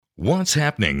What's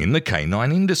happening in the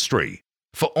canine industry?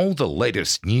 For all the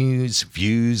latest news,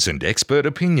 views, and expert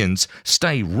opinions,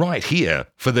 stay right here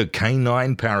for the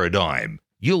Canine Paradigm.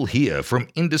 You'll hear from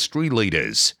industry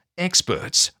leaders,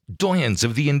 experts, doyens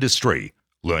of the industry,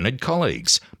 learned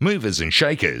colleagues, movers and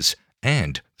shakers,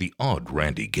 and the odd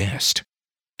randy guest.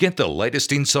 Get the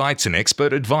latest insights and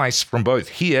expert advice from both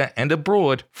here and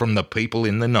abroad from the people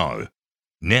in the know.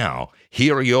 Now,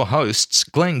 here are your hosts,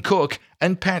 Glenn Cook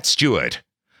and Pat Stewart.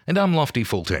 And I'm Lofty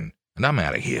Fulton, and I'm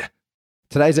out of here.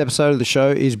 Today's episode of the show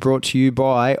is brought to you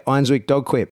by Einswick Dog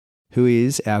Quip, who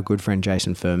is our good friend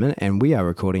Jason Furman, and we are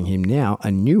recording him now a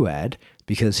new ad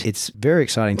because it's very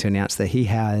exciting to announce that he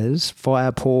has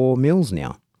Fire Paw Mills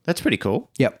now. That's pretty cool.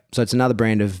 Yep. So it's another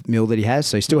brand of mill that he has.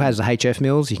 So he still has the HF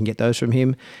mills. You can get those from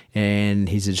him. And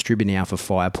he's a distributor now for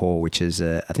Fire Paw, which is,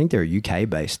 I think they're a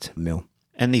UK-based mill.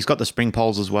 And he's got the spring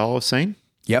poles as well, I've seen.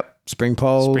 Yep. Spring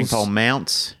poles. Spring pole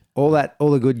mounts. All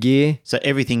the good gear. So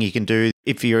everything you can do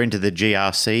if you're into the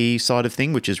GRC side of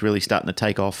thing, which is really starting to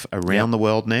take off around the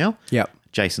world now. Yep.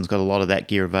 Jason's got a lot of that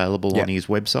gear available on his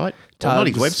website. Tugs. Well, not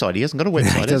his website. He hasn't got a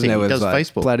website, He does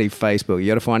Facebook. Bloody Facebook. You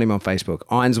got to find him on Facebook.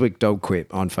 Einswick Dog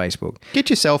Quip on Facebook. Get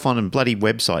yourself on a bloody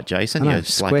website, Jason. I know,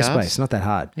 Squarespace. Not that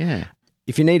hard. Yeah.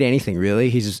 If you need anything, really,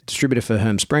 he's a distributor for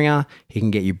Herm Springer. He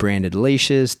can get you branded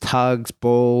leashes, tugs,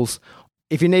 balls.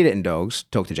 If you need it in dogs,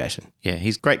 talk to Jason. Yeah,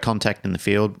 he's great contact in the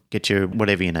field. Get you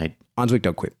whatever you need. Einswick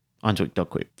Dog Quip. Einswick Dog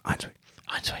Quip.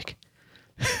 Einswick.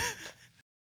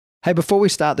 Hey, before we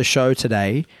start the show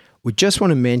today, we just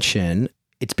want to mention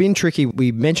it's been tricky.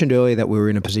 We mentioned earlier that we were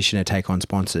in a position to take on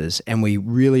sponsors, and we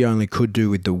really only could do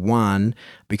with the one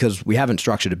because we haven't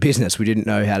structured a business. We didn't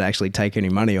know how to actually take any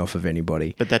money off of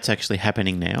anybody. But that's actually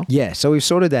happening now. Yeah, so we've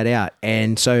sorted that out.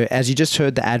 And so as you just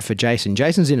heard the ad for Jason,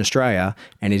 Jason's in Australia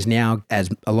and is now, as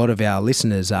a lot of our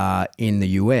listeners are, in the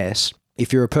US.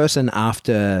 If you're a person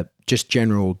after just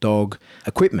general dog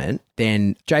equipment,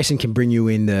 then Jason can bring you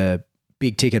in the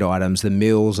big ticket items, the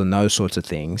mills and those sorts of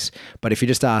things. But if you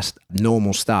just ask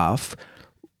normal stuff,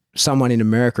 someone in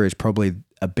America is probably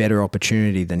a better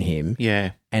opportunity than him.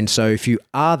 Yeah. And so if you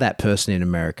are that person in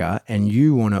America and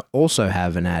you want to also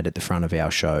have an ad at the front of our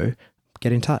show,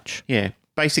 get in touch. Yeah.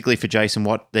 Basically for Jason,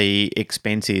 what the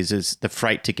expense is the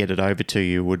freight to get it over to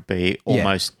you would be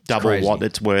almost double crazy. what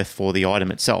it's worth for the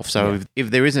item itself. So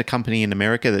if there is a company in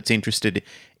America that's interested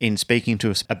in speaking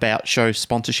to us about show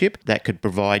sponsorship that could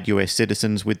provide US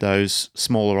citizens with those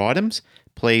smaller items,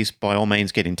 please, by all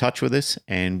means, get in touch with us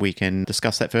and we can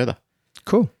discuss that further.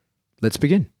 Cool. Let's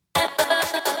begin.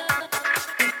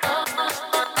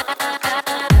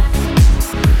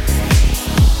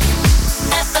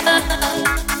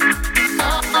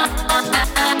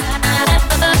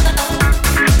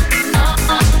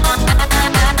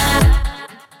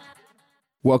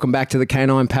 Welcome back to the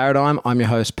Canine Paradigm. I'm your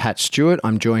host, Pat Stewart.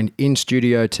 I'm joined in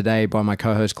studio today by my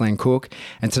co-host, Glenn Cook.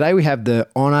 And today we have the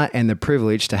honour and the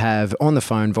privilege to have on the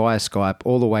phone via Skype,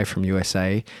 all the way from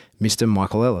USA, Mr.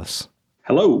 Michael Ellis.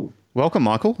 Hello. Welcome,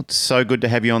 Michael. It's so good to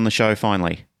have you on the show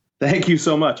finally. Thank you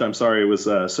so much. I'm sorry it was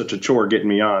such a chore getting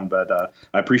me on, but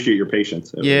I appreciate your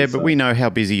patience. But we know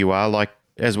how busy you are. Like,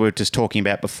 as we were just talking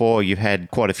about before, you've had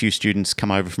quite a few students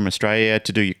come over from Australia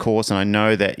to do your course, and I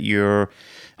know that you're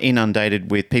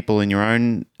inundated with people in your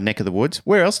own neck of the woods.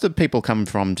 Where else do people come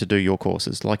from to do your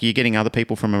courses? Like, are you getting other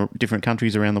people from different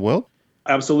countries around the world?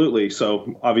 Absolutely.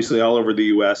 So obviously all over the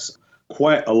U.S.,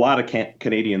 quite a lot of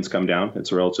Canadians come down.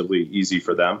 It's relatively easy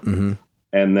for them. Mm-hmm.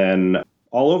 And then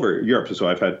all over Europe. So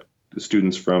I've had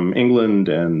students from England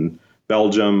and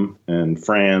Belgium and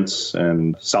France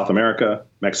and South America,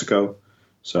 Mexico.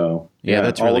 So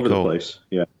that's all really over cool. the place.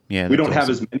 Yeah. Yeah, we don't have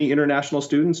awesome. as many international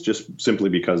students just simply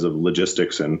because of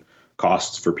logistics and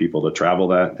costs for people to travel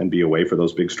that and be away for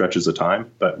those big stretches of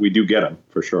time. But we do get them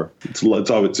for sure.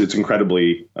 It's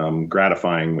incredibly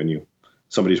gratifying when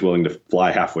somebody's willing to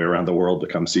fly halfway around the world to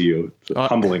come see you. It's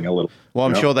humbling a little. Well,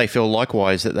 I'm sure they feel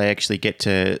likewise that they actually get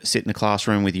to sit in the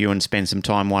classroom with you and spend some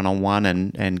time one-on-one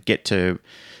and get to.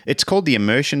 It's called the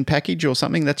immersion package or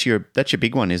something. That's your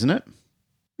big one, isn't it?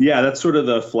 Yeah, that's sort of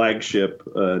the flagship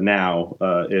now,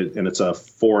 and it's a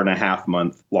 4.5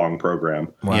 month long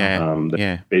program. Wow.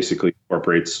 That basically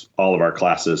incorporates all of our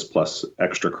classes plus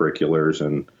extracurriculars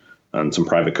and some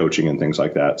private coaching and things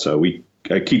like that. So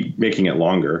I keep making it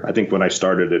longer. I think when I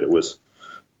started it was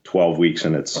 12 weeks,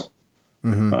 and it's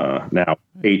now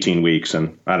 18 weeks.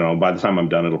 And I don't know, by the time I'm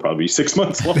done, it'll probably be 6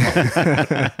 months long.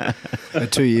 A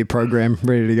 2-year program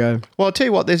ready to go. Well, I'll tell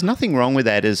you what, there's nothing wrong with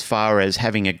that as far as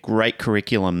having a great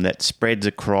curriculum that spreads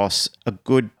across a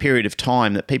good period of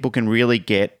time that people can really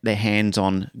get their hands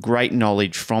on great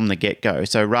knowledge from the get-go.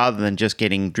 So rather than just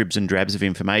getting dribs and drabs of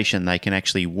information, they can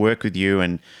actually work with you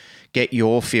and get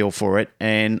your feel for it.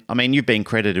 And I mean, you've been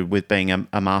credited with being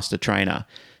a master trainer.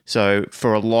 So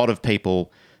for a lot of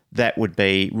people, that would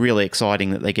be really exciting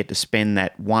that they get to spend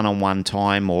that one-on-one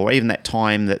time, or even that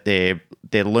time that they're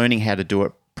learning how to do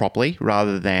it properly,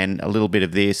 rather than a little bit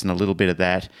of this and a little bit of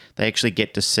that. They actually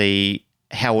get to see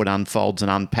how it unfolds and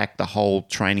unpack the whole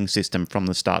training system from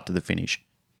the start to the finish.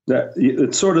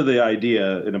 It's sort of the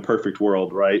idea in a perfect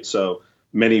world, right? So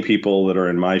many people that are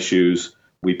in my shoes,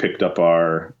 we picked up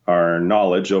our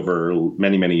knowledge over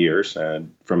many, many years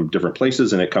from different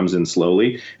places, and it comes in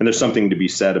slowly. And there's something to be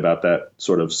said about that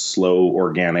sort of slow,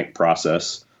 organic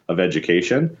process of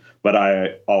education. But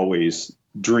I always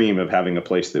dream of having a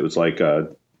place that was like a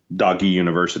doggy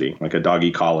university, like a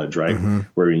doggy college, right?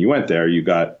 Where when you went there, you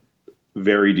got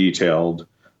very detailed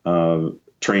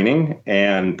training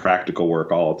and practical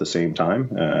work all at the same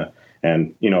time.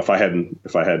 And, you know, if I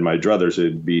had my druthers,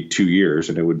 it'd be 2 years,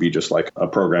 and it would be just like a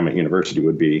program at university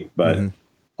would be, but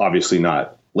obviously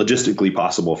not logistically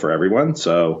possible for everyone.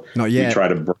 So we try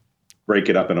to break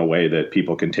it up in a way that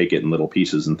people can take it in little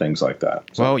pieces and things like that.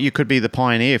 So, well, you could be the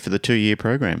pioneer for the 2-year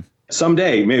program.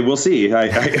 Someday, maybe we'll see. The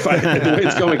way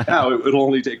it's going now, it'll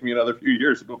only take me another few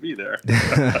years. It'll be there.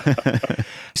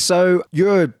 So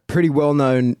you're a pretty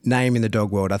well-known name in the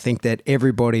dog world. I think that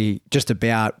everybody just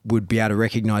about would be able to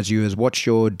recognize you as watched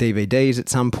your DVDs at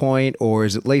some point, or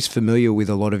is at least familiar with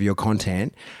a lot of your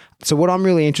content. So what I'm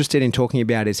really interested in talking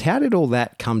about is, how did all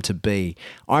that come to be?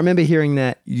 I remember hearing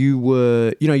that you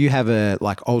were, you have a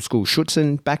like old school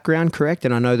Schutzen background, correct?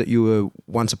 And I know that you were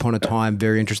once upon a time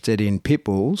very interested in pit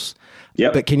bulls.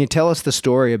 Yep. But can you tell us the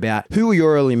story about who were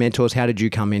your early mentors? How did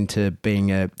you come into being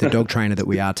the dog trainer that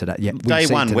we are today? Yeah, Day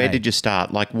one, today. Where did you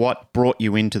start? Like, what brought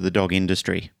you into the dog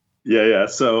industry? Yeah.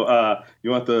 So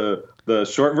you want the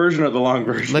short version or the long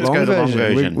version? Let's go to the long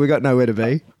version. We got nowhere to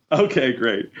be. Okay,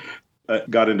 great. I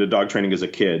got into dog training as a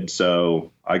kid,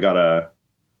 so I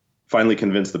finally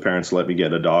convinced the parents to let me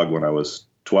get a dog when I was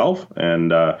 12, and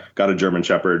got a German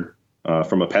Shepherd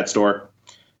from a pet store.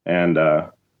 And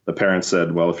the parents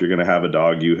said, well, if you're going to have a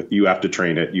dog, you have to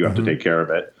train it, you have to take care of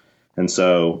it. And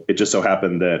so it just so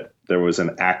happened that there was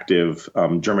an active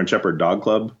German Shepherd dog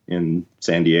club in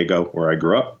San Diego where I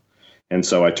grew up. And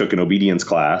so I took an obedience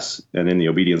class, and in the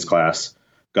obedience class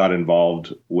got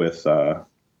involved with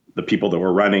the people that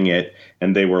were running it,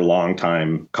 and they were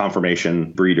longtime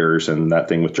confirmation breeders and that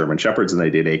thing with German Shepherds, and they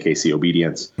did AKC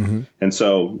obedience. And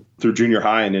so through junior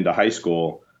high and into high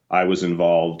school, I was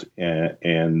involved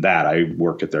in that. I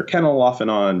worked at their kennel off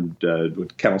and on,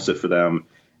 would kennel sit for them,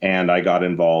 and I got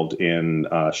involved in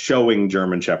showing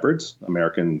German Shepherds,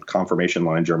 American confirmation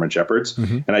line German Shepherds,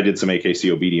 and I did some AKC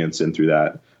obedience in through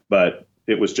that. But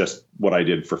it was just what I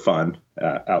did for fun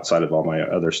outside of all my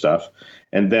other stuff.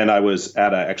 And then I was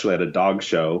actually at a dog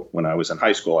show when I was in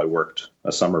high school. I worked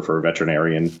a summer for a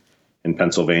veterinarian in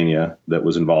Pennsylvania that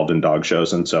was involved in dog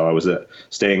shows. And so I was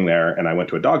staying there, and I went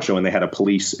to a dog show, and they had a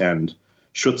police and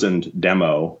Schutzen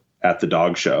demo at the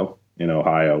dog show in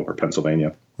Ohio or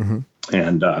Pennsylvania.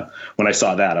 And when I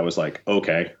saw that, I was like,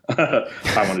 okay,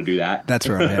 I want to do that. That's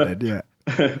where I'm headed,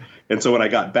 yeah. And so when I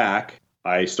got back,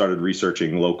 I started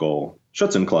researching local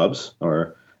Schutzen clubs,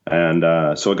 and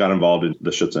so I got involved in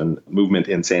the Schutzen movement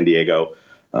in San Diego.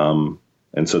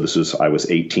 And so I was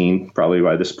 18 probably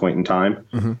by this point in time,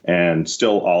 and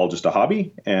still all just a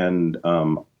hobby. And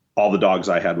all the dogs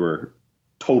I had were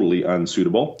totally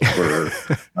unsuitable for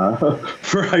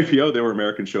IPO. They were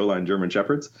American Showline German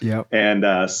Shepherds. Yep.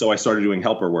 And so I started doing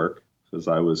helper work because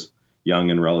I was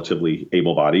young and relatively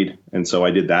able-bodied. And so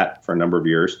I did that for a number of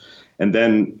years. And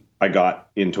then I got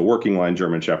into working line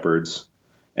German Shepherds,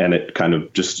 and it kind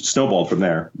of just snowballed from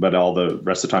there. But all the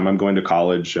rest of the time I'm going to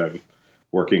college, I'm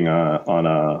working on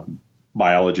a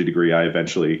biology degree. I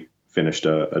eventually finished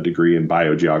a degree in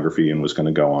biogeography and was going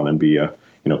to go on and be a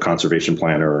conservation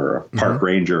planner or a park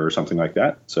ranger or something like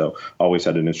that. So always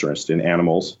had an interest in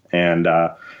animals. And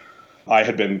I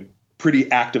had been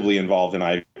pretty actively involved in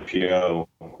IPO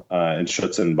in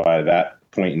Schutzen by that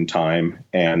point in time.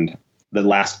 And the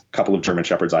last couple of German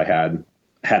Shepherds I had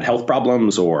health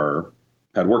problems or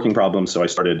had working problems. So I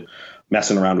started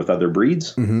messing around with other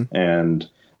breeds. And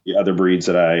the other breeds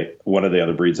one of the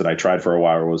other breeds that I tried for a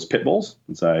while was pit bulls.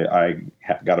 And so I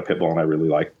got a pit bull, and I really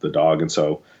liked the dog. And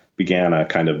so began a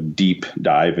kind of deep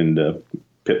dive into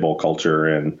pit bull culture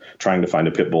and trying to find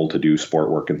a pit bull to do sport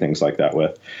work and things like that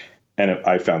with. And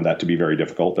I found that to be very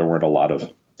difficult. There weren't a lot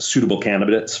of suitable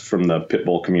candidates from the pit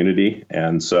bull community.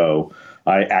 And so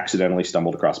I accidentally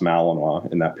stumbled across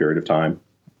Malinois in that period of time.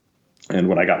 And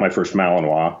when I got my first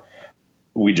Malinois,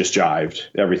 we just jived.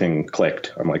 Everything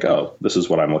clicked. I'm like, oh, this is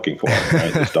what I'm looking for.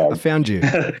 Right? This dog. I found you.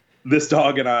 This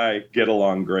dog and I get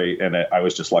along great. And I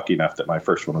was just lucky enough that my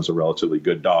first one was a relatively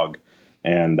good dog.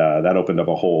 And that opened up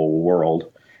a whole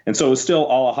world. And so it was still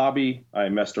all a hobby. I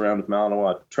messed around with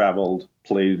Malinois, traveled,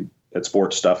 played at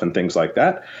sports stuff and things like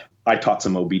that. I taught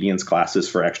some obedience classes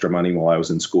for extra money while I was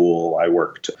in school. I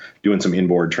worked doing some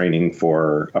inboard training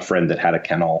for a friend that had a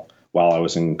kennel while I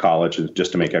was in college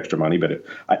just to make extra money, but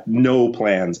no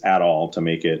plans at all to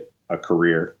make it a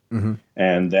career. Mm-hmm.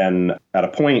 And then at a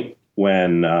point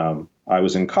when I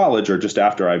was in college, or just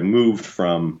after I moved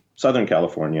from Southern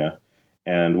California,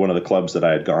 and one of the clubs that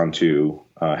I had gone to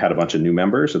had a bunch of new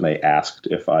members, and they asked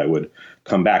if I would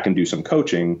come back and do some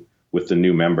coaching with the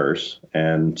new members.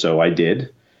 And so I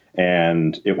did.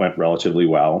 And it went relatively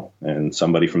well. And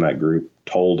somebody from that group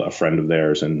told a friend of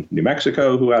theirs in New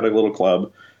Mexico who had a little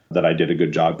club that I did a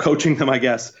good job coaching them, I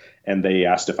guess. And they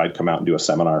asked if I'd come out and do a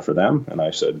seminar for them. And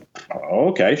I said,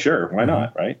 oh, okay, sure. Why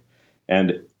not? Right.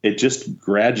 And it just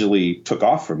gradually took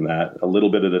off from that a little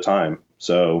bit at a time.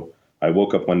 So I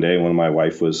woke up one day when my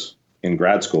wife was in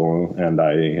grad school and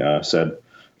I said,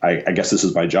 I guess this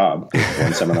is my job.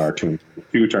 One seminar, two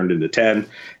turned into 10.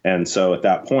 And so at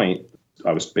that point,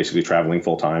 I was basically traveling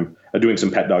full time, doing some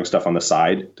pet dog stuff on the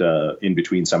side in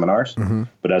between seminars. Mm-hmm.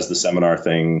 But as the seminar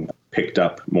thing picked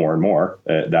up more and more,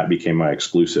 that became my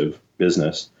exclusive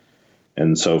business.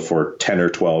 And so for 10 or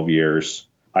 12 years,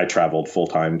 I traveled full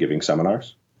time giving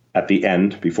seminars. At the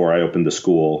end, before I opened the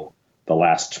school, the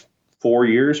last 4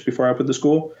 years before I opened the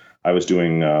school, I was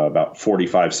doing about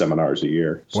 45 seminars a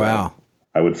year. So wow.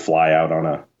 I would fly out on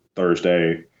a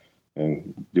Thursday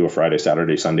and do a Friday,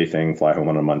 Saturday, Sunday thing, fly home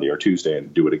on a Monday or Tuesday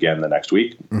and do it again the next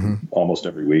week, almost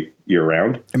every week, year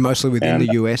round. And mostly within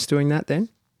the US doing that then?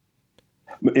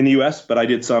 In the US, but I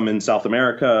did some in South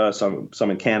America, some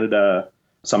in Canada,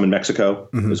 some in Mexico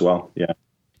as well. Yeah.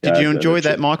 Did you enjoy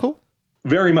that, Michael?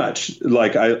 Very much.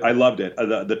 Like I loved it.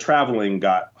 The traveling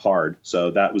got hard.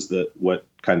 So that was what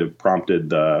kind of prompted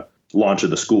the launch of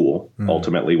the school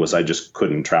ultimately was I just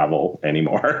couldn't travel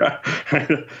anymore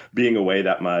being away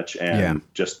that much and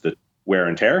just the wear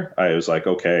and tear. I was like,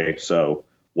 okay, so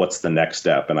what's the next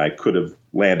step? And I could have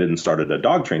landed and started a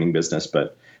dog training business,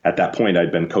 but at that point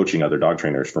I'd been coaching other dog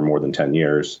trainers for more than 10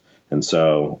 years. And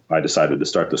so I decided to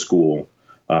start the school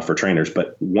for trainers.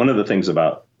 But one of the things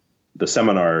about the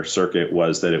seminar circuit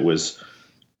was that it was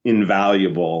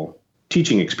invaluable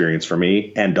teaching experience for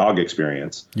me and dog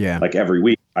experience. Yeah. Like every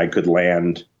week I could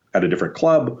land at a different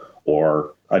club,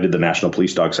 or I did the National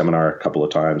Police Dog Seminar a couple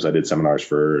of times. I did seminars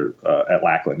for at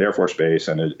Lackland Air Force Base,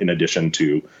 and in addition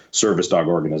to service dog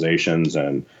organizations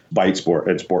and bite sport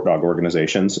and sport dog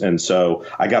organizations. And so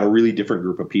I got a really different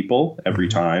group of people every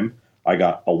time. I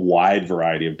got a wide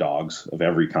variety of dogs of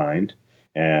every kind.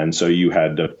 And so you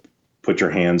had to put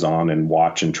your hands on and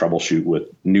watch and troubleshoot with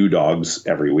new dogs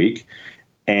every week.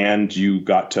 And you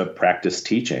got to practice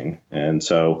teaching. And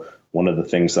so one of the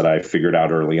things that I figured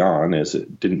out early on is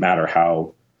it didn't matter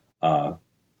how,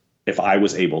 if I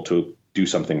was able to do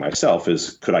something myself,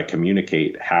 is could I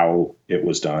communicate how it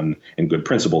was done in good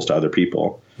principles to other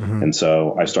people? And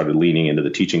so I started leaning into the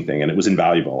teaching thing, and it was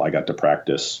invaluable. I got to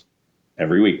practice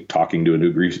every week talking to a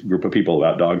new group of people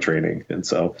about dog training. And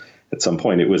so at some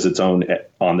point it was its own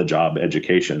on-the-job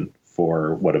education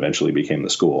for what eventually became the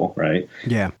school, right?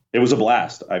 Yeah. It was a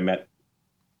blast. I met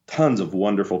tons of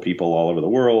wonderful people all over the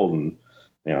world and,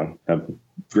 you know, have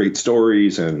great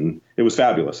stories, and it was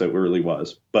fabulous. It really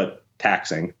was, but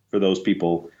taxing for those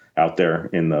people out there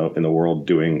in the world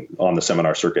doing on the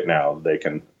seminar circuit now. They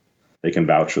can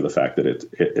vouch for the fact that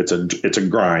it's a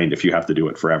grind if you have to do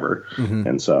it forever.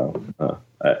 And so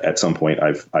at some point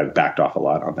I've backed off a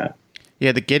lot on that.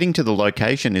 Yeah. The getting to the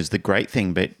location is the great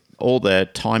thing, but all the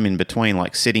time in between,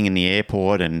 like sitting in the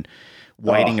airport and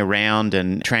waiting around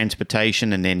and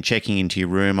transportation and then checking into your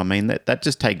room. I mean, that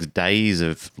just takes days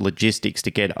of logistics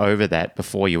to get over that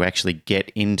before you actually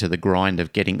get into the grind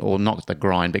of getting, or not the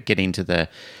grind, but get into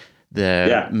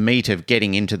the meat of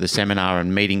getting into the seminar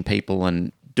and meeting people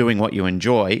and doing what you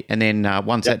enjoy. And then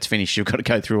once that's finished, you've got to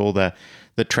go through all the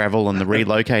travel and the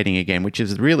relocating again, which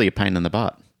is really a pain in the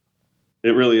butt.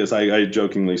 It really is. I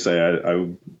jokingly say I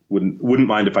wouldn't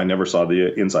mind if I never saw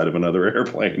the inside of another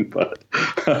airplane, but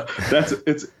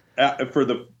it's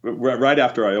right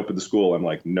after I opened the school, I'm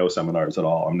like, no seminars at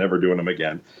all. I'm never doing them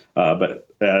again. But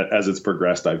as it's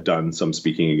progressed, I've done some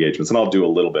speaking engagements, and I'll do a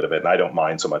little bit of it, and I don't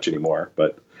mind so much anymore.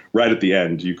 But right at the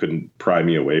end, you couldn't pry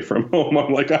me away from home.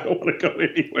 I'm like, I don't want to go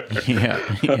anywhere.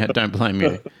 Yeah, don't blame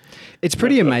you. It's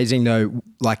pretty amazing though,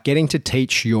 like getting to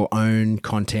teach your own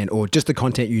content or just the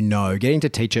content getting to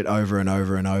teach it over and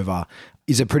over and over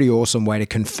is a pretty awesome way to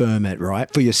confirm it,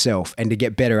 right, for yourself and to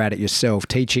get better at it yourself.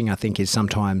 Teaching, I think,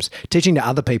 teaching to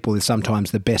other people is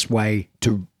sometimes the best way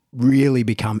to really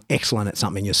become excellent at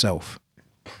something yourself.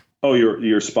 Oh,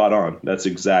 you're spot on. That's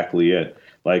exactly it.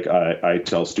 Like I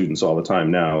tell students all the time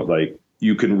now, like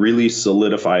you can really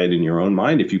solidify it in your own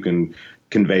mind if you can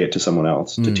convey it to someone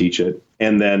else to teach it.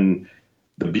 And then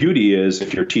the beauty is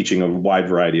if you're teaching a wide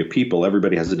variety of people,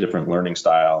 everybody has a different learning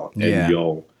style, and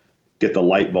you'll get the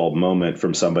light bulb moment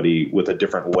from somebody with a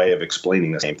different way of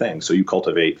explaining the same thing. So you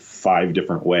cultivate 5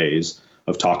 different ways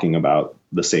of talking about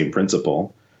the same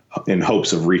principle in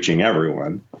hopes of reaching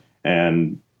everyone.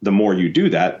 And the more you do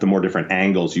that, the more different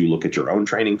angles you look at your own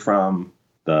training from,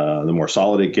 the more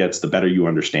solid it gets, the better you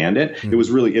understand it. It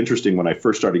was really interesting when I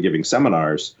first started giving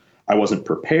seminars. I wasn't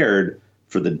prepared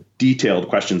for the detailed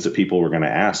questions that people were going to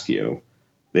ask you.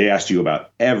 They asked you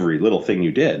about every little thing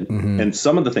you did. And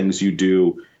some of the things you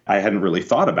do, I hadn't really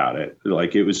thought about it.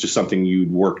 Like it was just something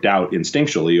you'd worked out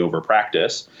instinctually over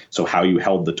practice. So how you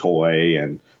held the toy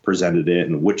and presented it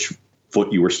and which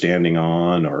foot you were standing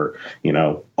on, or,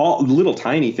 all little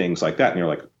tiny things like that.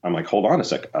 And I'm like, hold on a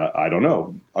sec. I don't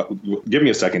know. Give me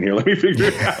a second here. Let me figure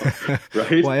it out.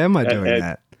 Right. Why am I doing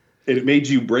that? It made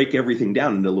you break everything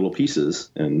down into little pieces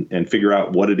and figure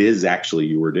out what it is actually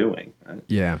you were doing. Right?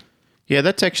 Yeah. Yeah,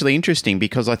 that's actually interesting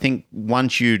because I think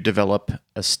once you develop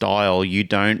a style, you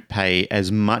don't pay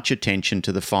as much attention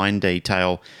to the fine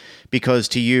detail because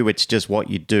to you, it's just what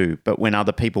you do. But when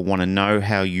other people want to know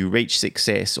how you reach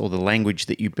success or the language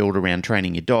that you build around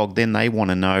training your dog, then they want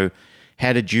to know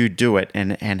how did you do it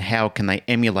and how can they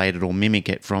emulate it or mimic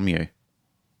it from you?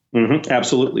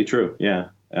 Absolutely true. Yeah.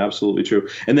 Absolutely true.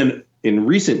 And then in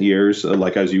recent years,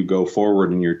 like as you go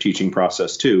forward in your teaching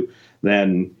process too,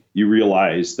 then you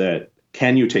realize that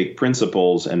can you take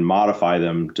principles and modify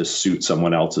them to suit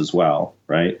someone else as well,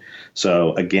 right?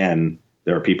 So again,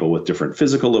 there are people with different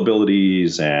physical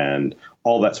abilities and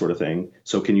all that sort of thing.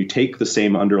 So can you take the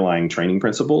same underlying training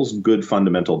principles, good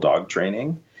fundamental dog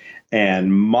training,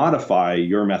 and modify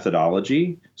your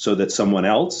methodology so that someone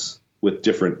else with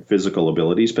different physical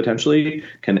abilities potentially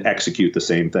can execute the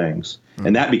same things?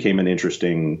 And that became an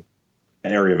interesting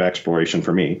area of exploration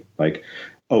for me. Like,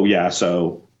 oh yeah,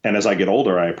 so, and as I get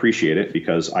older, I appreciate it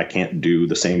because I can't do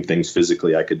the same things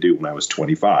physically I could do when I was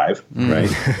 25,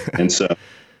 right? And so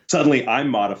suddenly I'm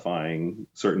modifying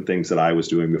certain things that I was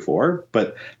doing before,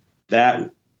 but that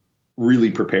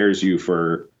really prepares you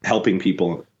for helping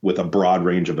people with a broad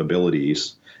range of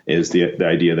abilities is the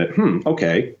idea that,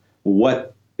 okay,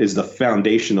 what is the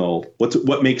foundational,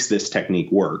 what makes this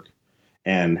technique work?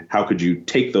 And how could you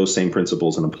take those same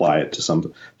principles and apply it to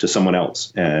someone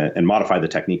else and modify the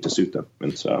technique to suit them?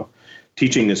 And so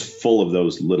teaching is full of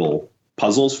those little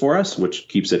puzzles for us, which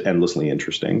keeps it endlessly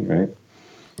interesting, right?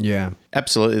 Yeah.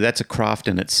 Absolutely. That's a craft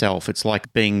in itself. It's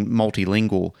like being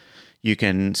multilingual. You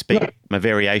can speak a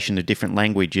variation of different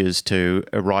languages to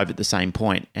arrive at the same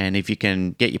point. And if you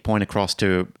can get your point across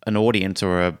to an audience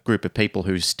or a group of people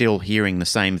who's still hearing the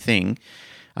same thing,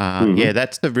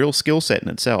 that's the real skill set in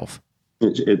itself.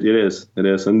 It is.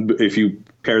 And if you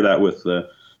pair that with the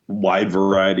wide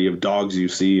variety of dogs you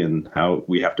see and how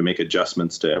we have to make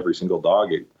adjustments to every single dog,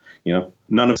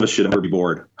 none of us should ever be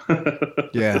bored.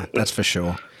 Yeah, that's for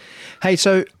sure. Hey,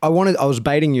 so I was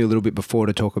baiting you a little bit before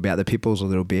to talk about the pit bulls a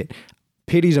little bit.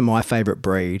 Pitties are my favorite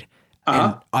breed.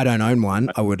 And I don't own one.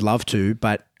 I would love to,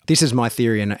 but this is my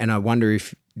theory, and I wonder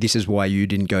if this is why you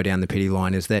didn't go down the pitty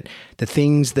line, is that the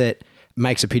things that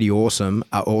makes a pitty awesome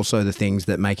are also the things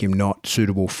that make him not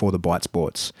suitable for the bite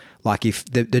sports. Like if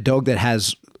the dog that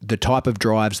has the type of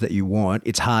drives that you want,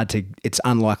 it's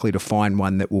unlikely to find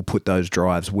one that will put those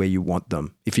drives where you want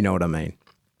them, if you know what I mean.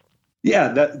 Yeah,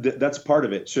 that's part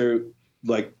of it. So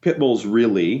like pit bulls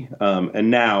really,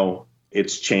 and now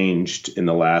it's changed in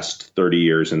the last 30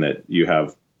 years in that you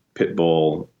have pit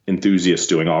bull enthusiasts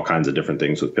doing all kinds of different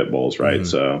things with pit bulls, right?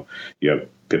 So you have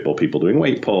pit bull people doing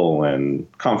weight pull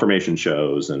and conformation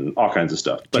shows and all kinds of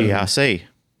stuff. But GRC.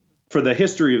 For the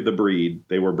history of the breed,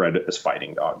 they were bred as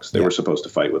fighting dogs. They were supposed to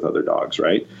fight with other dogs,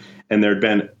 right? And there'd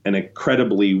been an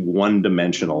incredibly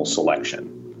one-dimensional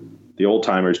selection. The old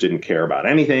timers didn't care about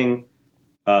anything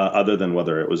other than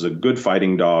whether it was a good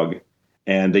fighting dog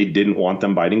and they didn't want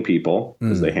them biting people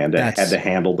because they had to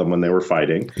handle them when they were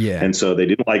fighting. Yeah. And so they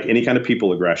didn't like any kind of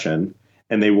people aggression.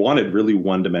 And they wanted really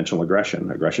one-dimensional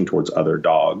aggression towards other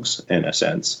dogs, in a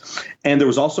sense. And there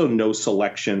was also no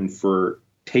selection for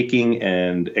taking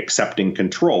and accepting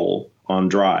control on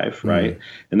drive, right?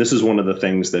 And this is one of the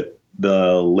things that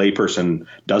the layperson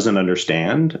doesn't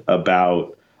understand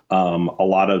about a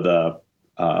lot of the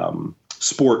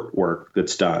sport work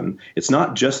that's done. It's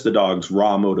not just the dog's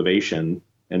raw motivation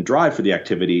and drive for the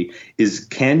activity, is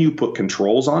can you put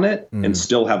controls on it and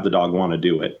still have the dog want to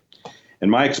do it? And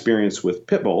my experience with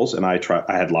pit bulls, and I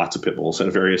had lots of pit bulls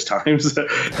at various times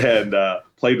and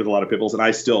played with a lot of pit bulls, and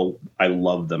I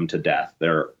love them to death.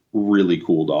 They're really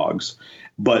cool dogs.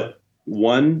 But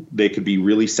one, they could be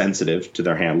really sensitive to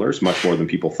their handlers, much more than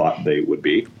people thought they would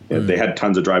be. They had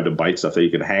tons of drive to bite stuff that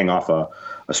you could hang off a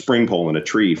spring pole in a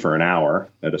tree for an hour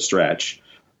at a stretch,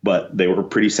 but they were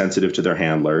pretty sensitive to their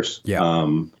handlers.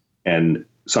 And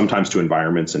sometimes to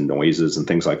environments and noises and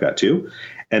things like that too.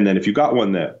 And then if you got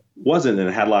one that wasn't and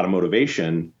had a lot of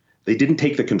motivation, they didn't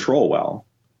take the control well.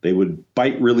 They would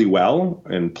bite really well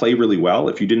and play really well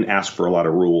if you didn't ask for a lot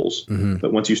of rules.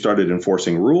 But once you started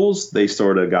enforcing rules, they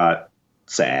sort of got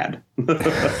sad and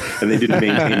they didn't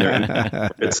maintain their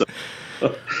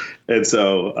and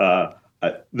so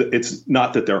it's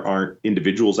not that there aren't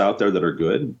individuals out there that are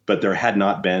good, but there had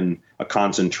not been a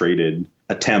concentrated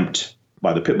attempt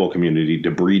by the pit bull community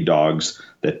to breed dogs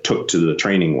that took to the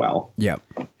training well.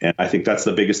 And I think that's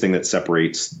the biggest thing that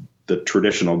separates the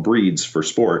traditional breeds for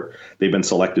sport. They've been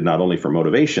selected not only for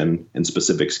motivation and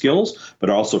specific skills, but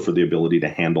also for the ability to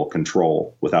handle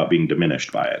control without being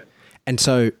diminished by it. And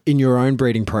so in your own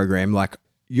breeding program, like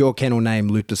your kennel name,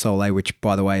 Luc de Soleil, which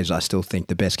by the way is I still think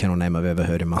the best kennel name I've ever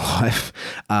heard in my life.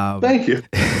 Thank you.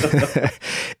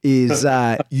 There's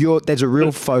a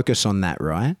real focus on that,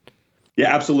 right?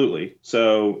 Yeah, absolutely.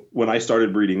 So when I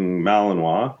started breeding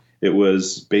Malinois, it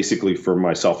was basically for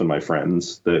myself and my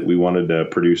friends that we wanted to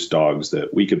produce dogs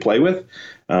that we could play with,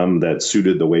 that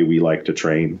suited the way we like to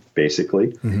train,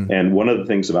 basically. And one of the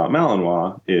things about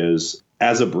Malinois is,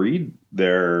 as a breed,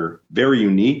 they're very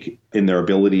unique in their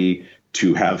ability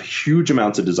to have huge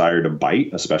amounts of desire to bite,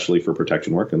 especially for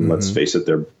protection work. And let's face it,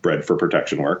 they're bred for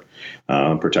protection work,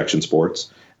 protection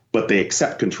sports. But they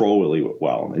accept control really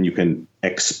well. And you can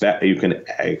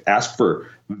ask for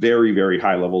very, very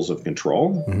high levels of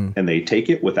control, and they take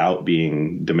it without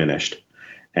being diminished.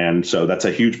 And so that's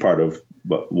a huge part of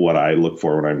what I look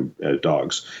for when I'm at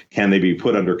dogs. Can they be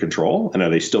put under control? And are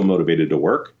they still motivated to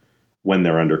work when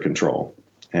they're under control?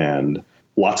 And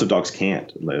lots of dogs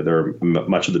can't.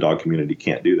 Much of the dog community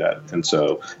can't do that. And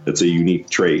so it's a unique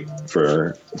trait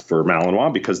for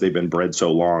Malinois because they've been bred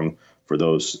so long for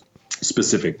those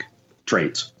specific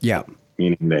traits.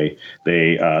 Meaning they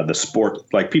the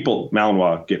sport, like people,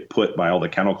 Malinois get put by all the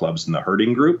kennel clubs in the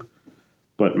herding group,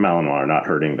 but Malinois are not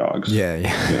herding dogs. You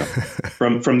know,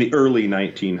 from the early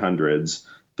 1900s,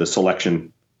 the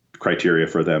selection criteria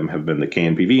for them have been the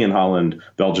KNPV in Holland,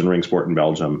 Belgian ring sport in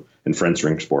Belgium, and French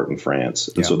ring sport in France.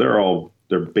 And so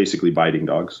they're basically biting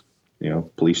dogs,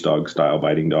 police dog style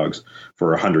biting dogs for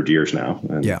 100 years now.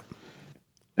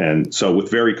 And so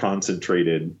with very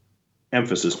concentrated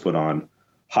emphasis put on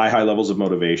high levels of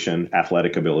motivation,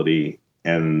 athletic ability,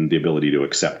 and the ability to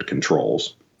accept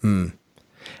controls. And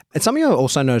something I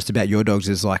also noticed about your dogs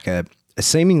is like a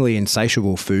seemingly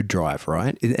insatiable food drive,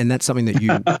 right? And that's something that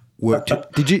you worked.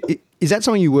 Is that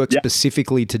something you worked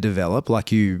specifically to develop?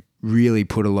 Like you really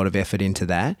put a lot of effort into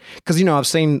that? Because, I've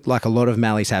seen like a lot of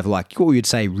Malleys have like what you'd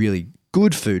say really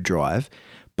good food drive,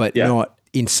 but not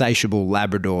insatiable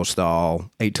Labrador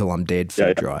style eat till I'm dead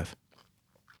food drive.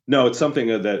 No, it's something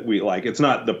that we like. It's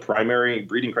not the primary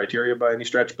breeding criteria by any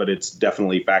stretch, but it's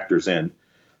definitely factors in.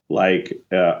 Like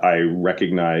I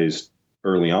recognized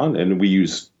early on, and we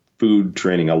use food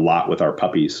training a lot with our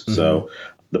puppies. So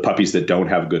the puppies that don't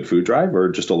have good food drive are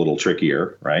just a little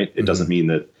trickier, right? It doesn't mean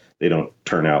that they don't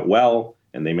turn out well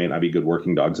and they may not be good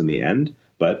working dogs in the end,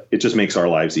 but it just makes our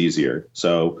lives easier.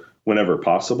 So whenever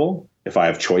possible, if I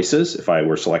have choices, if I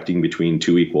were selecting between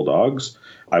two equal dogs,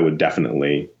 I would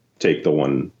definitely take the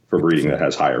one for breeding that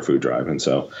has higher food drive. And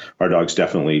so our dogs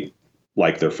definitely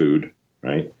like their food,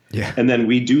 right? And then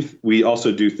we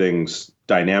also do things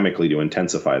dynamically to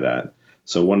intensify that.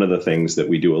 So one of the things that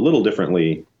we do a little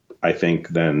differently, I think,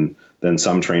 than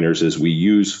some trainers is we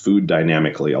use food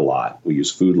dynamically a lot. We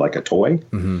use food like a toy,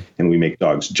 and we make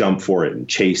dogs jump for it and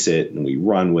chase it, and we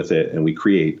run with it, and we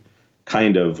create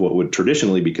kind of what would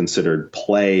traditionally be considered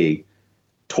play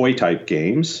toy type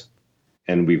games.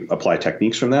 And we apply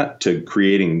techniques from that to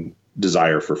creating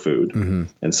desire for food.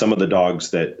 And some of the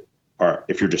dogs that are,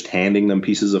 if you're just handing them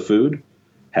pieces of food,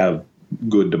 have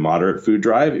good to moderate food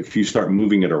drive, if you start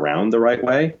moving it around the right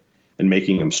way and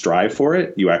making them strive for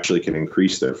it, you actually can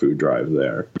increase their food drive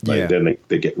there. Like then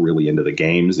they get really into the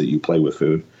games that you play with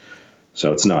food.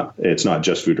 So it's not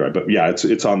just food drive, but yeah,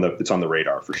 it's on the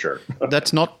radar for sure.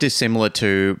 That's not dissimilar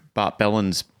to Bart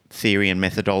Bellin's theory and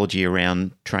methodology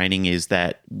around training. Is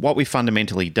that what we've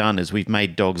fundamentally done is we've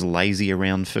made dogs lazy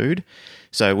around food.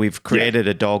 So we've created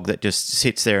a dog that just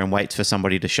sits there and waits for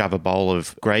somebody to shove a bowl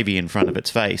of gravy in front of its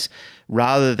face,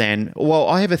 rather than, well,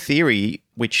 I have a theory,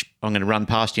 which I'm going to run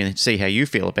past you and see how you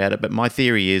feel about it. But my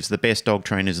theory is the best dog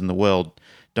trainers in the world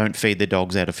don't feed their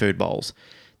dogs out of food bowls.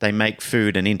 They make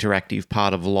food an interactive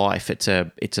part of life. It's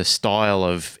a style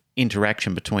of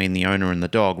interaction between the owner and the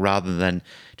dog, rather than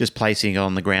just placing it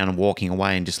on the ground and walking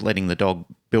away and just letting the dog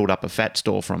build up a fat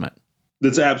store from it.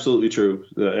 That's absolutely true.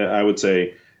 I would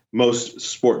say most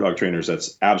sport dog trainers,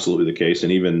 that's absolutely the case.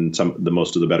 And even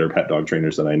most of the better pet dog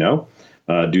trainers that I know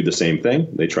do the same thing.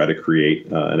 They try to create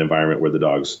an environment where the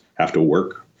dogs have to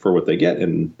work for what they get,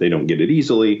 and they don't get it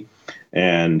easily.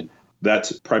 And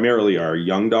that's primarily our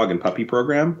young dog and puppy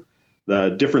program. The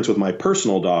difference with my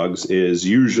personal dogs is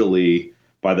usually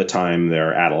by the time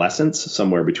they're adolescents,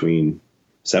 somewhere between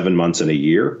 7 months and a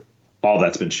year, all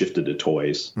that's been shifted to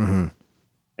toys. Mm-hmm.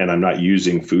 And I'm not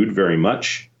using food very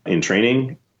much in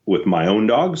training with my own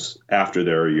dogs after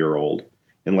they're a year old,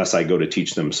 unless I go to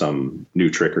teach them some new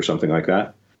trick or something like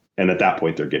that. And at that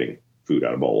point, they're getting food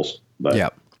out of bowls.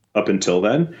 But up until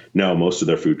then, no, most of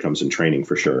their food comes in training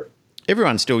for sure.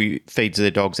 Everyone still feeds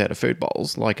their dogs out of food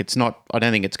bowls. Like, it's not, I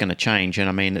don't think it's going to change. And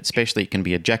I mean, especially it can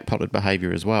be a jackpotted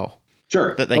behavior as well.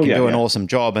 Sure. That they can do an awesome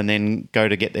job and then go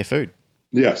to get their food.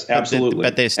 Yes, absolutely.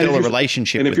 But there's still a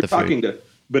relationship with the food.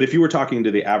 But if you were talking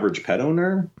to the average pet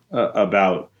owner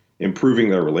about improving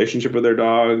their relationship with their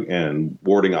dog and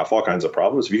warding off all kinds of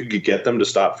problems, if you could get them to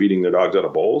stop feeding their dogs out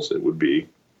of bowls, it would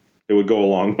go a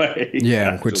long way.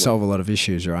 Yeah, it would solve a lot of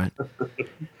issues, right?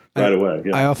 Right away.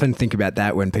 Yeah. I often think about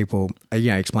that when people,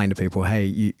 explain to people,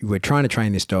 hey, we're trying to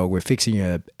train this dog, we're fixing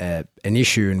an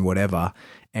issue and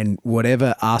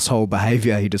whatever asshole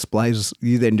behavior he displays,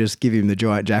 you then just give him the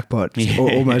giant jackpot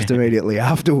almost immediately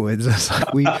afterwards. It's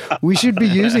like we should be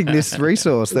using this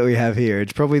resource that we have here.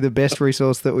 It's probably the best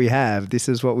resource that we have. This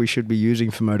is what we should be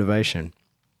using for motivation.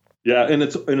 Yeah, and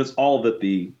it's all that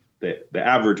the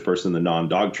average person, the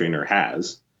non-dog trainer,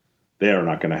 has. They are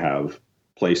not going to have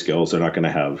play skills. They're not going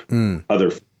to have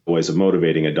other ways of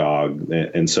motivating a dog.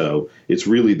 And so it's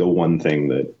really the one thing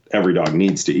that every dog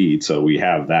needs to eat. So we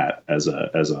have that as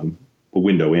a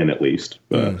window in, at least,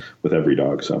 with every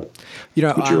dog. So,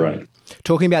 but you're right.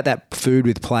 Talking about that food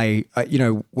with play,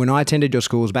 when I attended your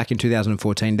schools back in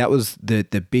 2014, that was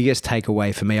the biggest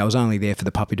takeaway for me. I was only there for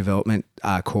the puppy development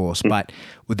course, but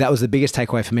that was the biggest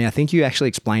takeaway for me. I think you actually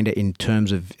explained it in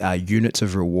terms of units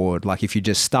of reward. Like if you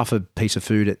just stuff a piece of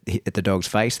food at the dog's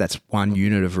face, that's 1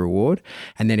 unit of reward.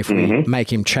 And then if we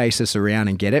make him chase us around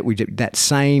and get it, that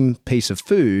same piece of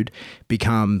food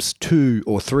becomes 2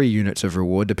 or 3 units of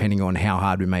reward, depending on how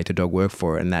hard we made the dog work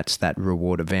for it. And that's that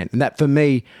reward event. And that, for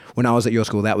me, when I was at your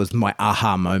school, that was my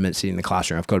aha moments in the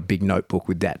classroom. I've got a big notebook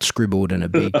with that scribbled and a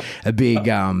big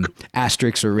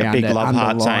asterisk around it. A big love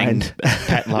heart saying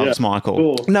Pat loves Michael.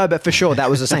 Cool. No, but for sure, that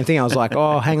was the same thing. I was like,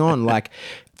 oh, hang on. Like,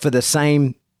 for the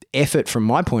same effort from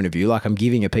my point of view, like I'm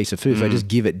giving a piece of food. If I just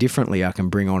give it differently, I can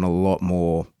bring on a lot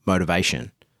more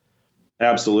motivation.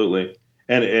 Absolutely.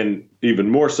 And even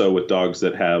more so with dogs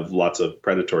that have lots of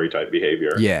predatory type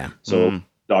behavior. Yeah. So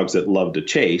dogs that love to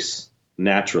chase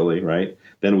naturally, right?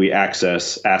 Then we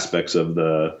access aspects of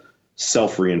the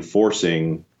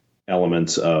self-reinforcing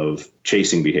elements of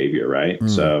chasing behavior, right?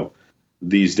 So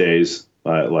these days,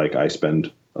 like I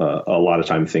spend a lot of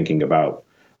time thinking about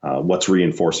what's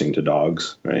reinforcing to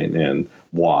dogs, right? And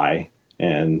why.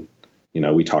 And,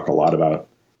 we talk a lot about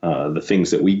the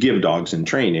things that we give dogs in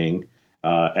training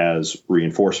as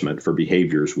reinforcement for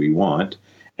behaviors we want.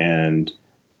 And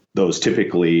those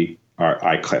typically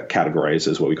I categorize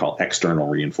as what we call external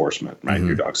reinforcement, right?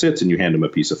 Your dog sits and you hand him a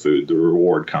piece of food. The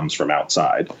reward comes from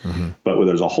outside. But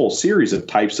there's a whole series of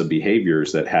types of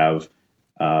behaviors that have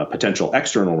potential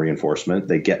external reinforcement.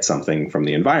 They get something from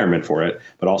the environment for it,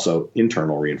 but also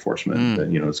internal reinforcement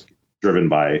that, it's driven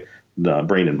by the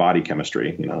brain and body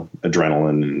chemistry,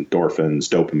 adrenaline, endorphins,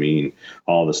 dopamine,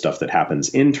 all the stuff that happens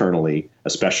internally,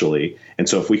 especially. And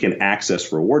so if we can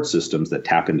access reward systems that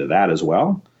tap into that as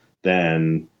well,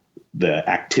 then the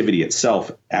activity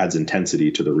itself adds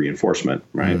intensity to the reinforcement,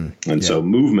 right? So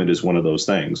movement is one of those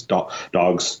things.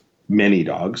 Many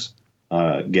dogs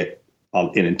get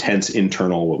an intense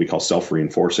internal, what we call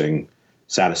self-reinforcing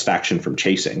satisfaction from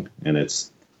chasing. And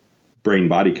it's brain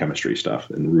body chemistry stuff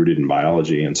and rooted in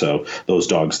biology. And so those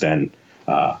dogs then,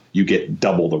 you get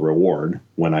double the reward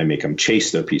when I make them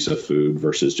chase their piece of food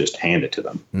versus just hand it to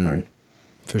them. Right?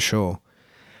 For sure.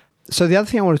 So the other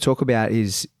thing I want to talk about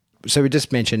is, so we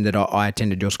just mentioned that I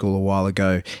attended your school a while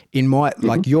ago. In my,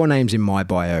 like your name's in my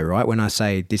bio, right? When I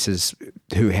say this is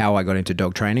how I got into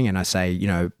dog training, and I say,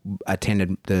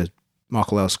 attended the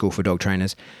Michael Ellis School for Dog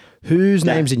Trainers, whose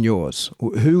name's in yours?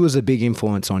 Who was a big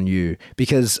influence on you?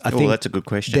 Because I think that's a good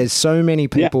question. There's so many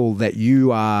people that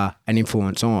you are an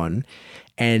influence on,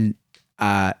 and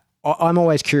I'm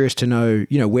always curious to know,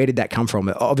 where did that come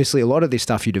from? Obviously, a lot of this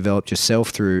stuff you developed yourself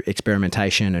through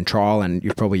experimentation and trial, and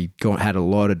you've probably had a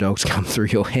lot of dogs come through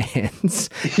your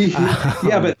hands.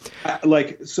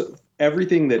 But so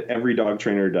everything that every dog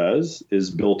trainer does is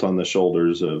built on the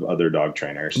shoulders of other dog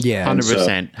trainers. Yeah,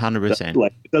 100%,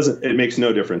 100%. It makes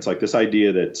no difference. Like this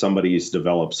idea that somebody's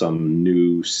developed some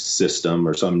new system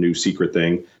or some new secret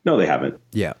thing. No, they haven't.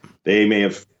 Yeah, they may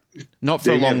have not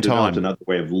for a long time. Another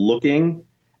way of looking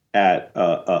at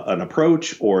an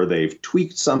approach, or they've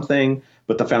tweaked something,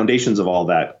 but the foundations of all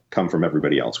that come from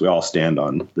everybody else. We all stand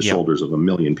on the shoulders of a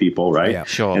million people, right? Yeah,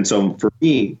 sure. And so for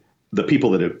me, the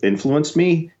people that have influenced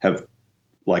me have,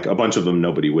 like, a bunch of them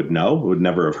nobody would know, would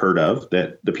never have heard of,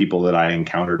 that the people that I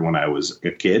encountered when I was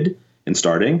a kid and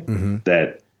starting,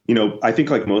 that, I think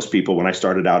like most people, when I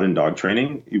started out in dog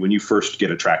training, when you first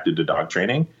get attracted to dog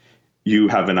training, you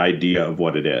have an idea of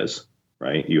what it is.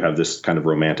 Right. You have this kind of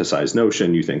romanticized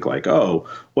notion. You think like, oh,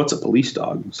 what's a police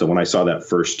dog? So when I saw that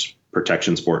first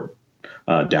protection sport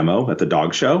demo at the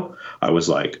dog show, I was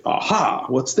like, aha,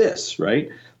 what's this? Right.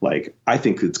 Like, I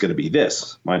think it's going to be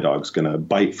this. My dog's going to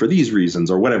bite for these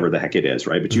reasons or whatever the heck it is.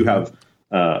 Right. But you have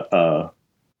a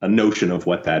notion of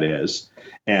what that is.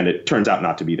 And it turns out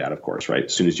not to be that, of course. Right.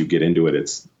 As soon as you get into it,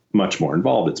 it's much more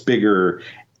involved. It's bigger.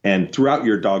 And throughout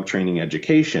your dog training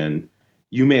education,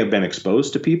 you may have been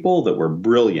exposed to people that were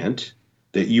brilliant,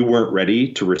 that you weren't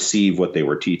ready to receive what they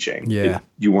were teaching. Yeah.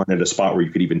 You weren't at a spot where you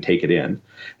could even take it in.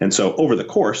 And so over the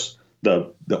course,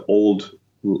 the old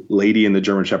lady in the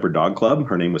German Shepherd Dog Club,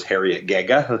 her name was Harriet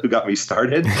Gega, who got me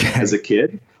started as a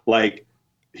kid, like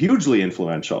hugely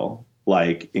influential,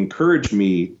 like encouraged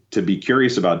me to be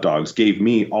curious about dogs, gave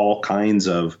me all kinds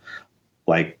of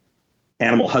like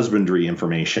animal husbandry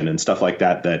information and stuff like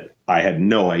that, that I had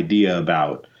no idea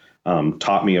about.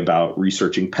 Taught me about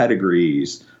researching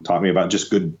pedigrees, taught me about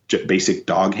just good basic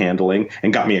dog handling,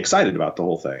 and got me excited about the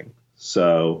whole thing.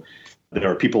 So there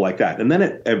are people like that. And then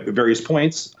at various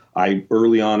points,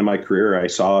 early on in my career, I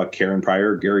saw Karen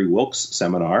Pryor, Gary Wilkes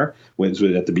seminar, which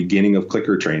was at the beginning of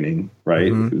clicker training,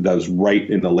 right? That was right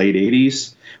in the late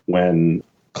 80s when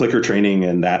clicker training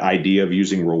and that idea of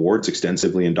using rewards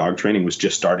extensively in dog training was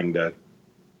just starting to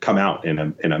come out in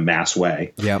a mass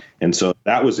way. Yep. And so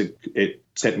that was it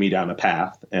sent me down a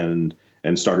path and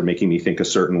started making me think a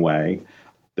certain way.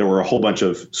 There were a whole bunch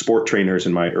of sport trainers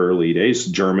in my early days,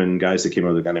 German guys that came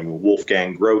over, a guy named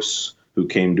Wolfgang Gross, who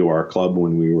came to our club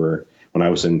when I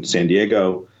was in San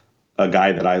Diego, a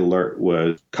guy that I learned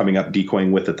was coming up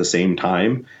decoying with at the same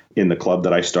time in the club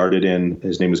that I started in.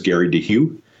 His name was Gary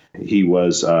DeHue. He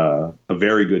was a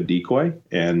very good decoy,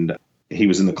 and he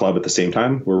was in the club at the same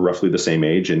time. We're roughly the same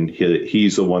age, and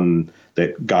he's the one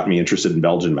that got me interested in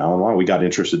Belgian Malinois. We got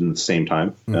interested in the same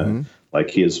time. Like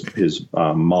his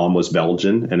mom was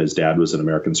Belgian and his dad was an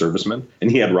American serviceman, and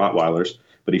he had Rottweilers,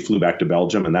 but he flew back to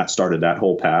Belgium, and that started that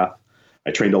whole path.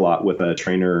 I trained a lot with a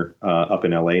trainer up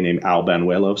in LA named Al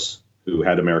Banuelos, who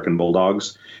had American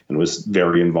Bulldogs and was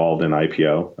very involved in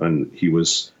IPO. And he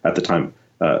was at the time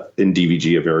in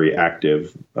DVG, a very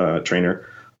active trainer.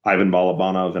 Ivan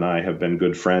Balabanov and I have been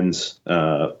good friends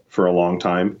for a long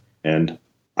time, and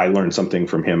I learn something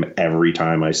from him every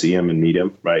time I see him and meet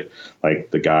him, right?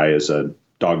 Like the guy is a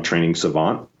dog training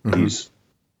savant. He's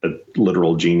a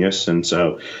literal genius. And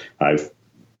so I've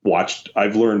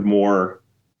learned more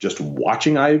just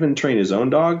watching Ivan train his own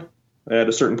dog at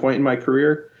a certain point in my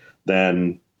career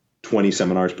than 20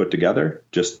 seminars put together,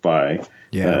 just by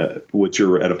which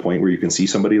you're at a point where you can see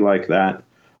somebody like that.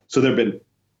 So there have been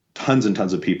tons and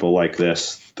tons of people like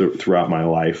this throughout my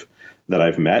life that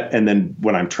I've met. And then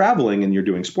when I'm traveling and you're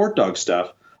doing sport dog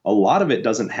stuff, a lot of it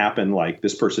doesn't happen like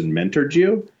this person mentored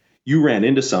you. You ran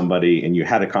into somebody and you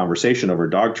had a conversation over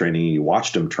dog training and you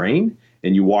watched them train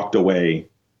and you walked away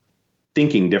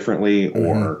thinking differently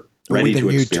or ready to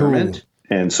experiment. Tool.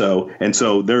 And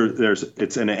so there's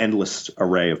it's an endless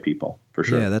array of people for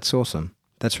sure. Yeah, that's awesome.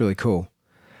 That's really cool.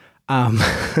 Now,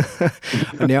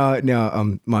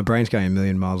 my brain's going a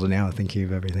million miles an hour thinking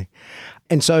of everything.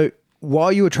 And so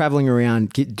while you were traveling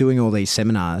around doing all these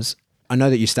seminars, I know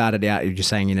that you started out, you're just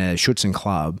saying, in a Schutzen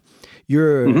club.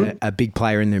 You're a big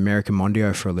player in the American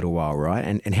Mondio for a little while, right?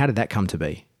 And how did that come to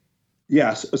be?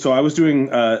 Yes. So I was doing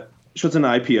Schutz and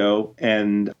IPO,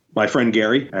 and my friend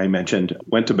Gary, I mentioned,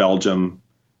 went to Belgium,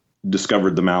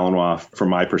 discovered the Malinois from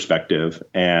my perspective.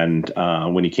 And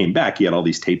when he came back, he had all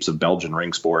these tapes of Belgian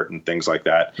ring sport and things like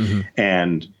that.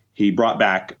 And he brought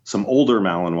back some older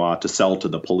Malinois to sell to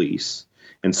the police.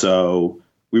 And so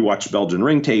we watched Belgian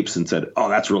ring tapes and said, oh,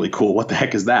 that's really cool. What the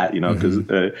heck is that?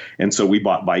 And so we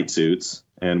bought bite suits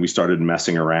and we started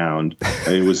messing around.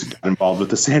 I was involved with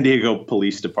the San Diego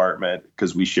Police Department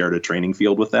because we shared a training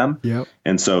field with them. Yep.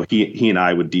 And so he and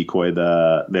I would decoy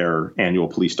their annual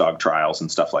police dog trials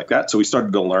and stuff like that. So we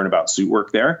started to learn about suit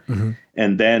work there.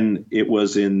 And then it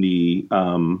was in the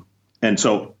and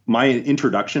so my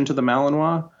introduction to the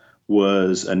Malinois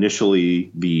was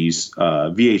initially these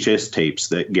VHS tapes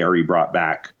that Gary brought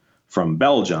back from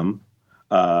Belgium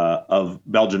of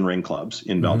Belgian ring clubs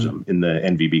in Belgium in the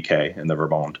NVBK and the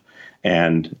Verbond.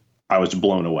 And I was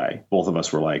blown away. Both of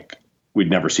us were like, we'd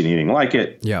never seen anything like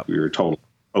it. Yeah. We were told,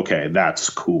 okay, that's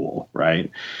cool.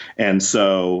 Right. And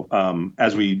so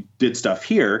as we did stuff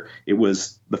here, it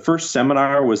was the first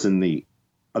seminar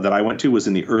that I went to was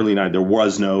in the early 90s. There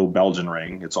was no Belgian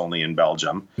ring. It's only in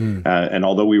Belgium. And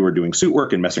although we were doing suit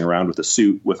work and messing around with the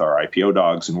suit with our IPO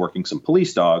dogs and working some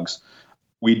police dogs,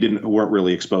 weren't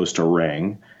really exposed to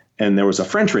ring. And there was a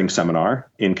French ring seminar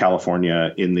in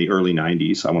California in the early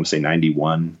 90s. I want to say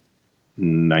 91,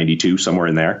 92, somewhere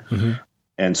in there.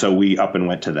 And so we up and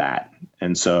went to that.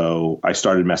 And so I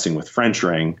started messing with French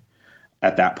ring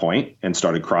at that point and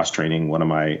started cross-training one of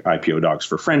my IPO dogs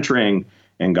for French ring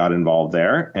and got involved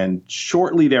there. And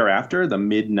shortly thereafter, the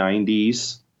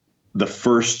mid-90s, the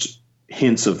first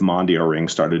hints of Mondio ring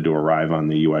started to arrive on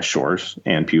the U.S. shores.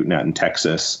 Ann Putinette in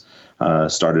Texas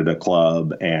started a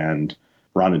club, and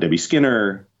Ron and Debbie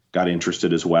Skinner got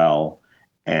interested as well.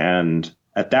 And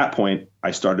at that point,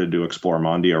 I started to explore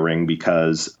Mondio ring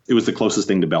because it was the closest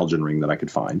thing to Belgian ring that I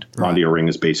could find. Right. Mondio ring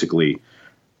is basically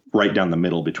right down the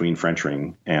middle between French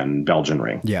ring and Belgian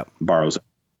ring. Yeah, borrows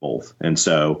both. And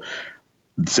so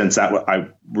since I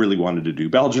really wanted to do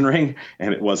Belgian ring,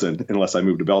 and it wasn't, unless I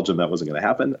moved to Belgium, that wasn't going to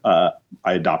happen,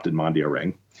 I adopted Mondio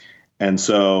ring. And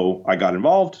so I got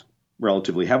involved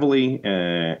relatively heavily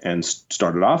and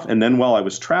started off. And then while I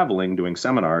was traveling doing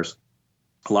seminars,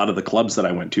 a lot of the clubs that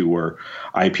I went to were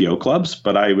IPO clubs,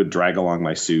 but I would drag along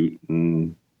my suit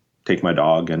and take my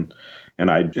dog, and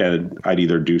I'd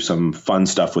either do some fun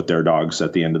stuff with their dogs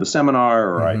at the end of the seminar,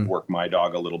 or I'd work my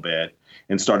dog a little bit,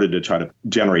 and started to try to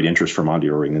generate interest for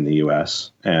Mondio ring in the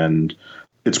U.S. And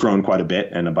it's grown quite a bit.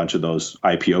 And a bunch of those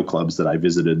IPO clubs that I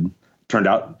visited turned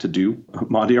out to do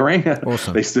Mondio ring.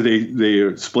 Awesome.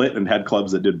 They split and had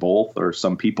clubs that did both, or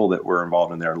some people that were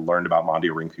involved in there learned about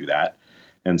Mondio ring through that.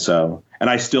 And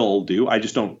I still do. I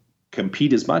just don't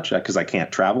compete as much because I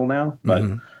can't travel now. But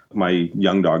my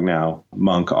young dog now,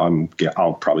 Monk,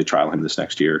 I'll probably trial him this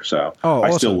next year. So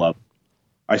awesome.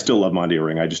 I still love Mondio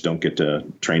ring. I just don't get to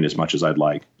train as much as I'd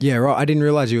like. Yeah, right. I didn't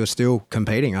realize you were still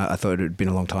competing. I thought it had been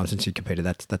a long time since you competed.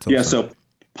 That's awesome. Yeah, so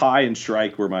Pi and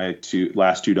Shrike were my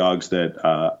last two dogs that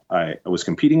I was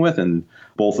competing with, and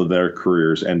both of their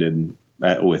careers ended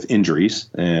with injuries.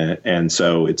 And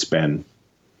so it's been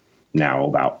now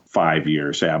about 5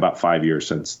 years. Yeah, about 5 years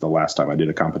since the last time I did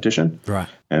a competition. Right.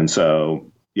 And so,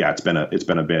 yeah, it's been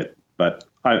a bit, but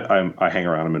I hang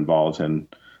around. I'm involved, and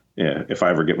yeah, if I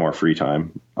ever get more free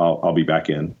time, I'll be back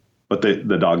in. But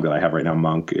the dog that I have right now,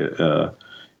 Monk,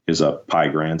 is a Pi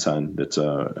grandson. That's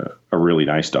a really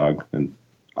nice dog, and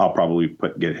I'll probably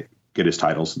get his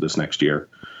titles this next year.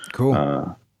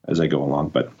 Cool. As I go along,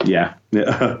 but yeah.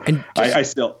 I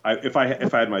still, if I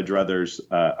had my druthers,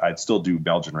 I'd still do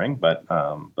Belgian ring, but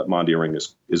Mondio ring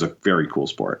is a very cool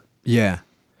sport. Yeah,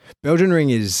 Belgian ring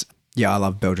is. Yeah, I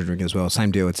love Belgian ring as well.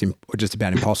 Same deal. It's just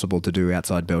about impossible to do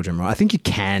outside Belgium, right? I think you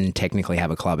can technically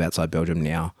have a club outside Belgium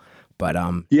now, but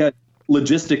yeah,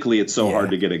 logistically it's so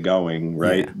hard to get it going,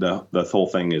 right? Yeah. The whole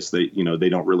thing is that they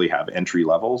don't really have entry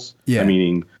levels. Yeah,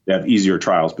 meaning they have easier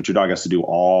trials, but your dog has to do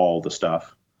all the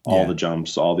stuff, all the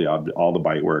jumps, all the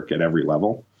bite work at every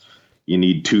level. You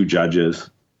need 2 judges.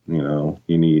 You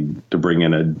need to bring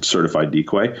in a certified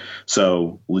decoy.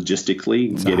 So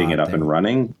logistically, getting it up and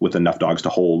running with enough dogs to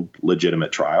hold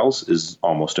legitimate trials is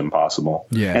almost impossible.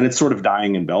 Yeah. And it's sort of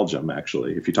dying in Belgium,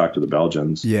 actually. If you talk to the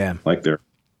Belgians, like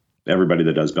everybody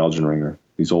that does Belgian ring are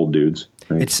these old dudes.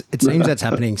 Right? It seems that's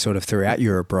happening sort of throughout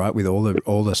Europe, right? With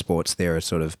all the sports there are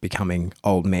sort of becoming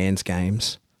old man's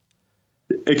games.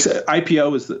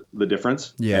 IPO is the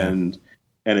difference. Yeah.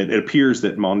 And it appears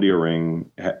that Mondio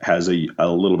ring has a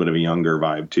little bit of a younger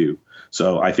vibe too.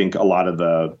 So I think a lot of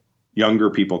the younger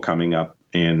people coming up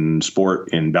in sport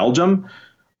in Belgium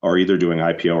are either doing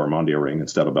IPO or Mondial ring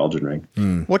instead of Belgian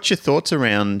ring. What's your thoughts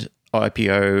around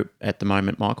IPO at the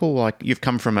moment, Michael? Like, you've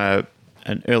come from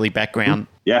an early background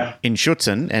in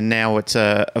Schutzen, and now it's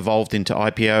evolved into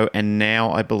IPO, and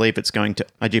now I believe it's going to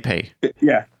IGP.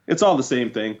 It's all the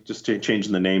same thing, just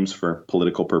changing the names for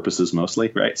political purposes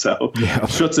mostly, right? So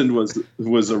Schutzen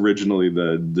was originally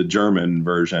the German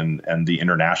version, and the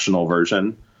international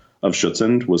version of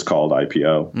Schutzen was called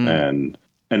IPO,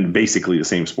 and basically the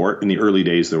same sport. In the early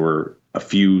days, there were a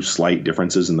few slight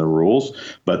differences in the rules,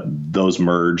 but those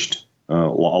merged a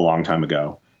long time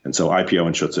ago. And so IPO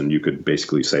and Schutzen, you could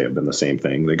basically say have been the same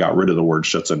thing. They got rid of the word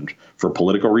Schutzen for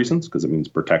political reasons because it means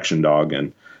protection dog,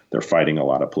 and they're fighting a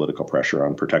lot of political pressure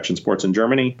on protection sports in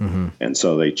Germany. And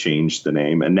so they changed the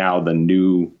name. And now the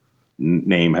new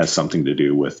name has something to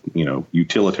do with,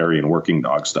 utilitarian working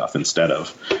dog stuff instead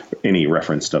of any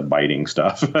reference to biting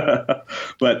stuff.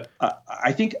 But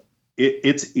I think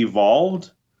it's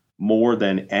evolved more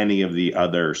than any of the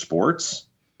other sports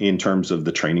in terms of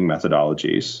the training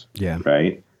methodologies. Yeah.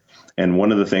 Right. And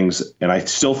one of the things, and I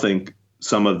still think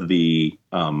some of the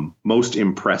most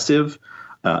impressive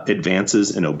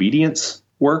advances in obedience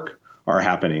work are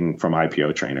happening from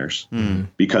IPO trainers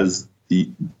because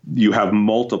you have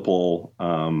multiple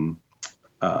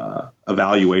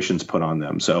evaluations put on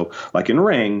them. So like in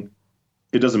ring,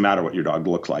 it doesn't matter what your dog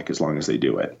looks like as long as they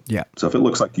do it. Yeah. So if it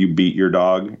looks like you beat your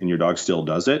dog and your dog still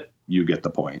does it, you get the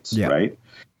points, right?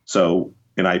 So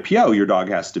in IPO, your dog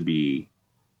has to be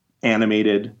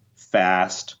animated,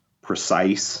 fast,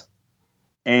 precise,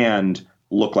 and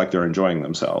look like they're enjoying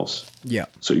themselves. Yeah.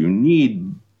 So you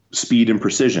need speed and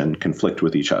precision conflict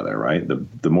with each other, right?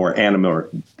 The more animal or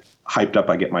hyped up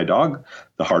I get my dog,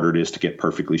 the harder it is to get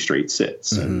perfectly straight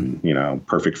sits and,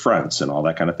 perfect fronts and all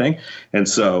that kind of thing. And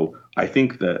so I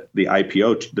think that the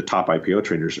top IPO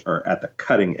trainers are at the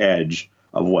cutting edge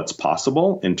of what's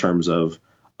possible in terms of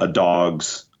a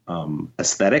dog's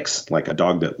aesthetics, like a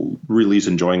dog that really is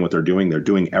enjoying what they're doing. They're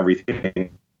doing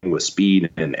everything with speed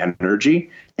and energy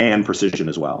and precision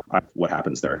as well. What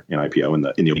happens there in IPO and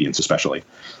in the obedience, especially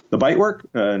the bite work,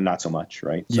 not so much,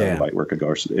 right? So the bite work, of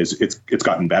course, it's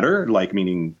gotten better. Like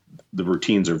meaning the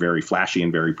routines are very flashy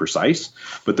and very precise,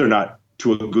 but they're not,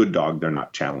 to a good dog, they're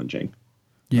not challenging.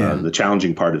 Yeah. The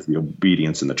challenging part is the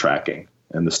obedience and the tracking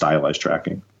and the stylized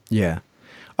tracking. Yeah.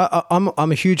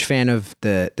 I'm a huge fan of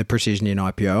the precision in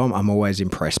IPO. I'm always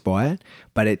impressed by it,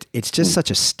 but it's just such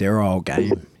a sterile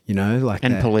game,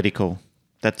 political.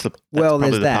 That's probably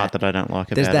the part that I don't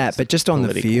like about it. There's that, but just on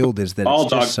the field is that all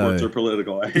it's dog just sports are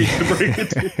political. I hate to break it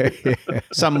to you.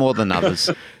 Some more than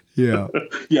others. Yeah.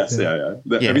 Yes. Yeah.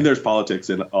 I mean, there's politics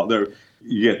in all there.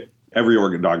 You get every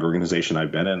dog organization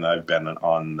I've been in. I've been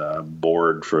on the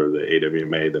board for the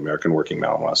AWMA, the American Working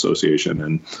Malinois Association,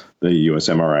 and the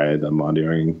USMRI, the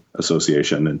Mondial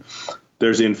Association. And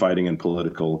there's infighting and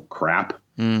political crap.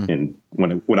 And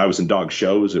when I was in dog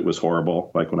shows, it was horrible.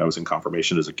 Like when I was in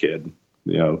conformation as a kid,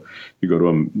 you go to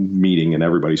a meeting and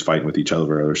everybody's fighting with each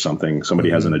other or something. Somebody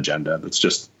has an agenda. That's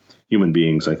just human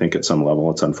beings. I think at some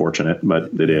level it's unfortunate, but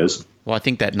it is. Well, I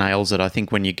think that nails it. I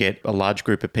think when you get a large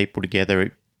group of people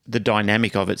together, the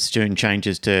dynamic of it soon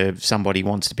changes to somebody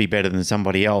wants to be better than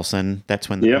somebody else, and that's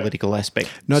when the political aspect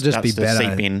not just be to better.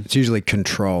 Seep in. It's usually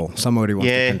control. Somebody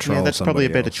wants to control. Yeah, that's probably a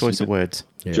better else. choice of words.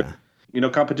 Yeah. Sure.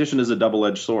 Competition is a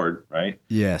double-edged sword, right?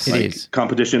 Yes, it is.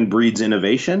 Competition breeds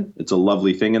innovation. It's a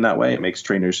lovely thing in that way. It makes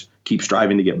trainers keep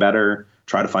striving to get better,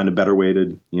 try to find a better way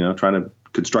to, try to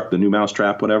construct the new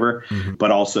mousetrap, whatever. But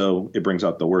also it brings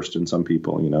out the worst in some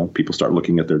people. People start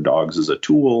looking at their dogs as a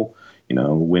tool.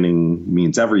 Winning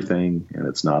means everything, and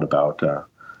it's not about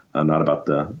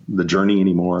the journey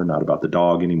anymore, not about the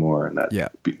dog anymore, and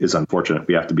that is unfortunate.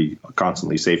 We have to be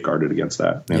constantly safeguarded against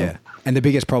that. Yeah, and the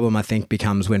biggest problem I think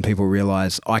becomes when people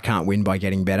realize I can't win by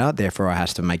getting better, therefore I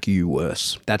has to make you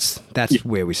worse. That's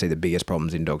where we see the biggest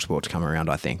problems in dog sports come around,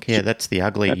 I think. Yeah, that's the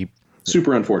ugly.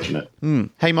 Super unfortunate.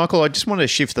 Hey, Michael, I just want to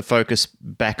shift the focus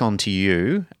back onto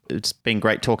you. It's been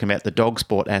great talking about the dog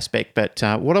sport aspect, but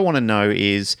what I want to know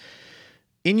is,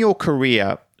 in your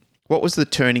career, what was the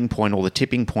turning point or the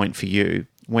tipping point for you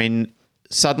when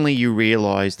suddenly you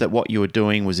realised that what you were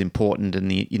doing was important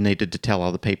and you needed to tell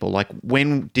other people? Like,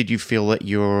 when did you feel that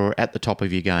you're at the top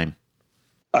of your game?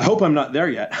 I hope I'm not there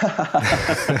yet.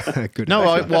 I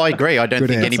agree. I don't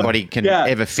think anybody can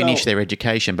ever finish their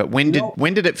education. But when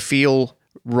did it feel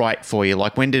right for you?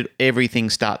 Like, when did everything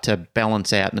start to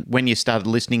balance out? And when you started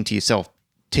listening to yourself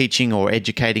teaching or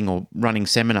educating or running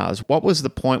seminars, what was the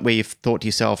point where you thought to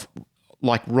yourself,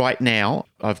 like, right now,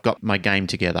 I've got my game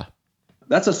together?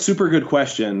 That's a super good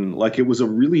question. Like, it was a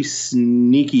really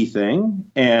sneaky thing.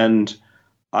 And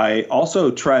I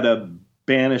also try to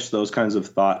banish those kinds of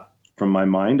thought from my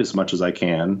mind as much as I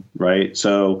can, right?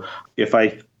 So if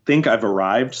I think I've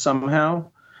arrived somehow,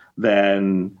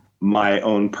 then my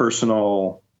own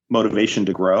personal motivation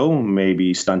to grow may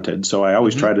be stunted. So I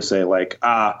always try to say like,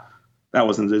 that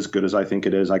wasn't as good as I think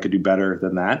it is. I could do better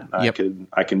than that. Yep.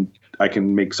 I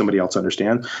can make somebody else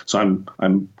understand. So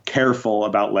I'm careful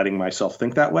about letting myself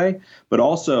think that way. But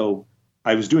also,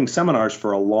 I was doing seminars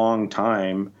for a long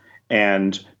time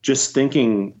and just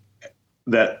thinking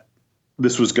that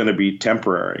this was going to be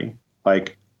temporary.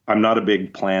 Like, I'm not a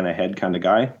big plan ahead kind of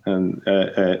guy, and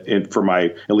at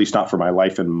least not for my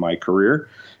life and my career.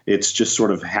 It's just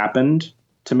sort of happened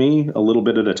to me a little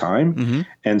bit at a time.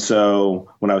 And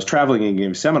so when I was traveling and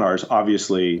giving seminars,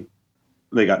 obviously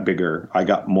they got bigger. I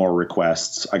got more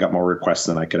requests. I got more requests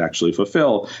than I could actually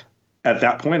fulfill. At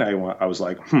that point, I was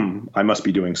like, I must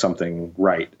be doing something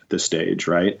right at this stage,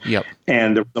 right? Yep.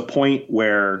 And there was a point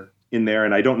where in there,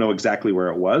 and I don't know exactly where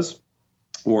it was,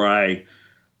 where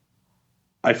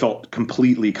I felt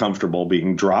completely comfortable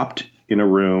being dropped in a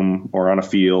room or on a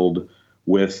field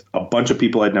with a bunch of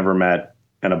people I'd never met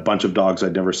and a bunch of dogs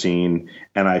I'd never seen.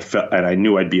 And I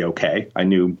knew I'd be okay. I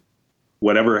knew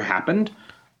whatever happened,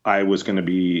 I was going to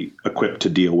be equipped to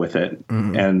deal with it.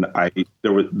 And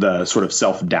there was the sort of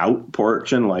self-doubt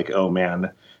portion, like, oh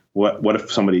man, what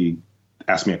if somebody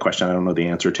asked me a question I don't know the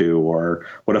answer to, or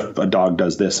what if a dog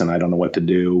does this and I don't know what to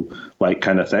do, like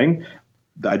kind of thing.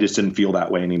 I just didn't feel that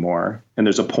way anymore. And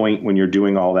there's a point when you're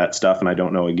doing all that stuff, and I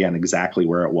don't know again exactly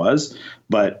where it was,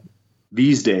 but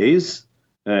these days,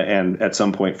 and at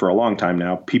some point for a long time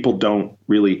now, people don't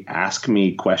really ask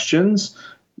me questions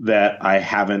that I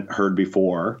haven't heard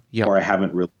before, or I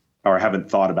haven't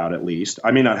thought about at least.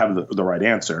 I may not have the right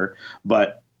answer,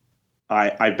 but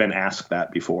I've been asked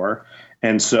that before.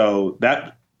 And so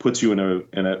that puts you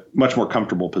in a much more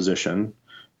comfortable position.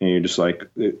 And you're just like,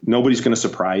 nobody's going to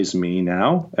surprise me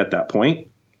now at that point,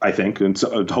 I think. And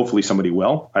so hopefully somebody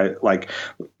will. Like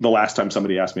the last time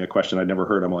somebody asked me a question I'd never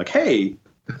heard, I'm like, hey,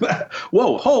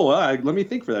 whoa, let me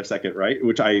think for that second, right?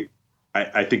 Which I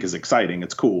think is exciting.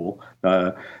 It's cool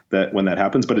that when that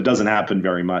happens, but it doesn't happen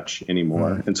very much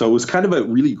anymore. And so it was kind of a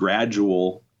really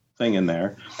gradual thing in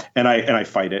there. And I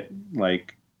fight it.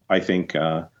 Like, I think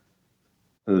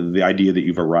the idea that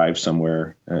you've arrived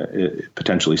somewhere it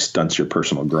potentially stunts your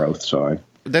personal growth. So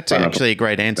that's actually a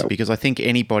great answer, because I think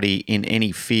anybody in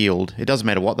any field, it doesn't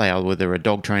matter what they are, whether a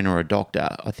dog trainer or a doctor,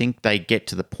 I think they get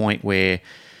to the point where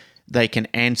they can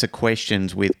answer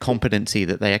questions with competency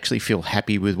that they actually feel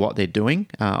happy with what they're doing.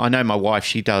 I know my wife,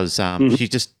 she does, she's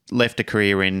just left a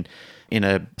career in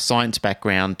a science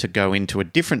background to go into a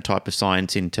different type of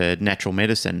science, into natural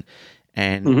medicine.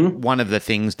 And one of the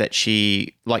things that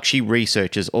she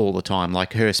researches all the time,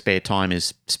 like her spare time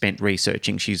is spent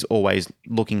researching. She's always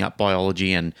looking up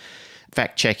biology and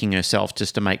fact-checking herself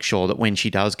just to make sure that when she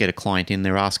does get a client in,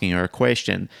 they're asking her a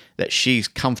question, that she's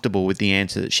comfortable with the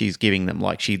answer that she's giving them.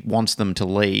 Like, she wants them to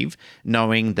leave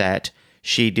knowing that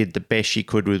she did the best she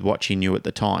could with what she knew at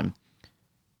the time.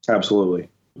 Absolutely.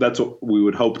 That's what we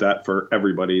would hope that for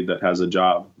everybody that has a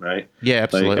job, right? Yeah,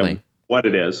 absolutely. Like, what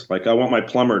it is. Like, I want my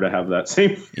plumber to have that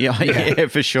same... Yeah,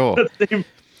 for sure.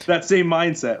 that same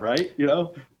mindset, right? You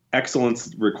know?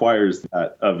 Excellence requires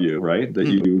that of you, right? That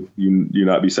you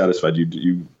not be satisfied.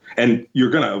 And you're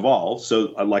going to evolve.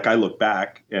 So like, I look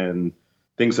back and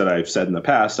things that I've said in the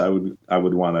past, I would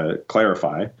want to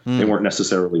clarify. They weren't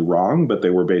necessarily wrong, but they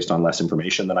were based on less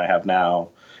information than I have now.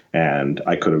 And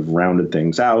I could have rounded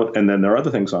things out. And then there are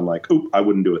other things I'm like, I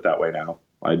wouldn't do it that way now.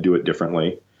 I'd do it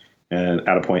differently. And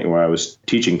at a point where I was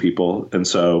teaching people. And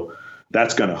so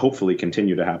that's going to hopefully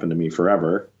continue to happen to me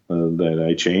forever, that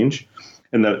I change.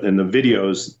 And the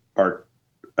videos are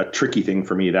a tricky thing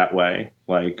for me that way.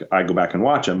 Like, I go back and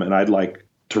watch them, and I'd like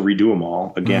to redo them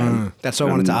all again. That's what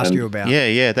I wanted to ask you about.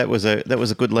 Yeah, that was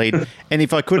a good lead. And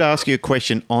if I could ask you a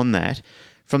question on that,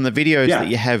 from the videos that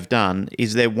you have done,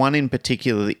 is there one in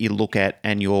particular that you look at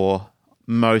and you're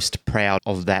most proud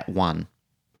of that one?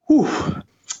 Whew,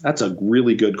 that's a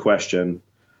really good question.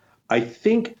 I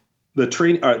think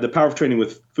the power of training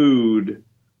with food.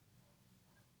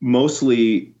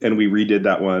 Mostly, and we redid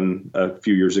that one a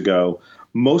few years ago,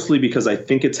 mostly because I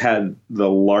think it's had the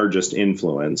largest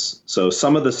influence. So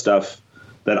some of the stuff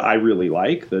that I really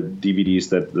like, the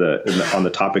DVDs on the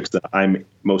topics that I'm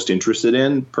most interested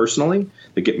in personally,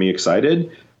 that get me excited,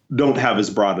 don't have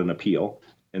as broad an appeal.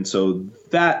 And so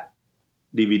that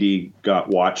DVD got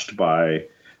watched by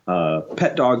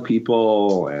pet dog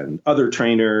people and other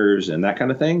trainers and that kind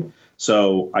of thing.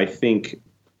 So I think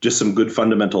just some good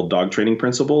fundamental dog training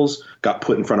principles got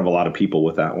put in front of a lot of people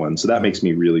with that one. So that makes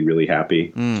me really, really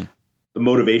happy. the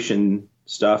motivation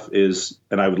stuff is,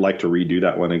 and I would like to redo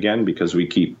that one again because we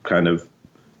keep kind of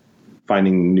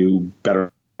finding new,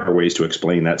 better ways to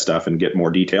explain that stuff and get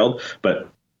more detailed. But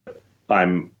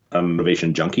I'm a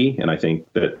motivation junkie, and I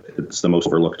think that it's the most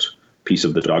overlooked piece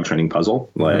of the dog training puzzle,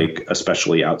 like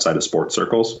especially outside of sports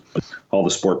circles. All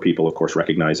the sport people, of course,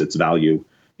 recognize its value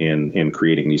in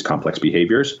creating these complex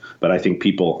behaviors, but I think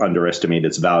people underestimate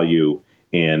its value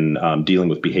in dealing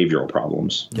with behavioral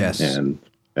problems. Yes. And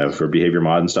for behavior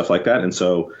mod and stuff like that. And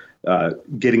so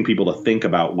getting people to think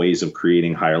about ways of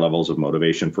creating higher levels of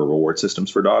motivation for reward systems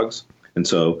for dogs. And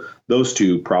so those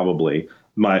two probably.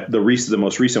 The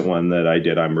most recent one that I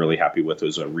did, I'm really happy with,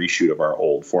 was a reshoot of our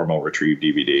old Formal Retrieve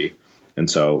DVD. And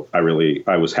so I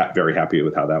was very happy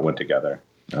with how that went together.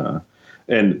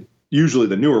 And usually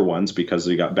the newer ones, because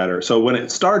they got better. So when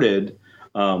it started,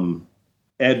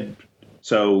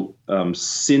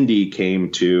 Cindy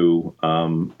came to,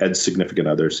 Ed's significant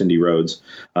other, Cindy Rhodes,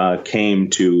 came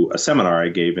to a seminar I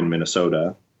gave in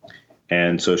Minnesota.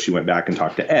 And so she went back and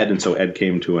talked to Ed. And so Ed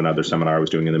came to another seminar I was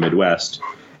doing in the Midwest.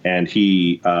 And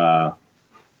he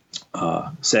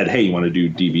said, hey, you want to do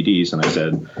DVDs? And I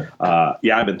said,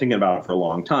 yeah, I've been thinking about it for a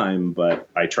long time, but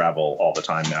I travel all the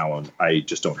time now, and I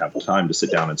just don't have the time to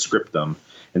sit down and script them.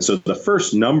 And so the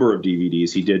first number of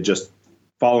DVDs he did just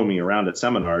follow me around at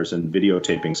seminars and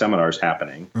videotaping seminars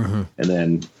happening. Mm-hmm. And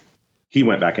then he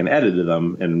went back and edited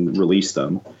them and released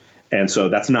them. And so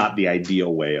that's not the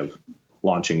ideal way of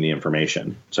launching the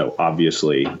information. So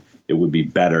obviously it would be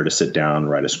better to sit down,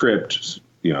 write a script,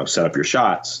 set up your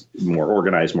shots, more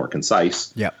organized, more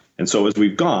concise. Yeah. And so as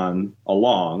we've gone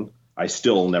along, I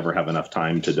still never have enough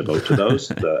time to devote to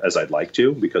those as I'd like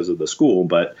to because of the school,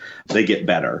 but they get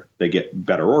better. They get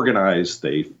better organized.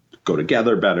 They go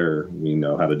together better. We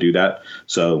know how to do that.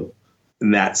 So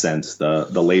in that sense, the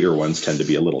later ones tend to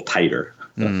be a little tighter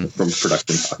from a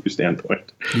production value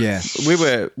standpoint. Yeah.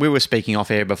 We were speaking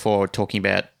off air before, talking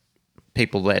about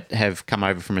people that have come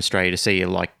over from Australia to see you,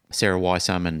 like Sarah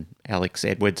Wysum and Alex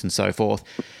Edwards and so forth.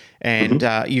 And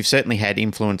you've certainly had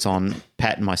influence on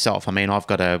Pat and myself. I mean, I've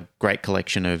got a great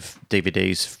collection of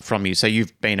DVDs from you. So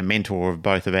you've been a mentor of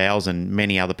both of ours and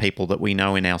many other people that we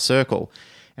know in our circle.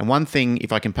 And one thing,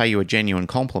 if I can pay you a genuine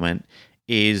compliment,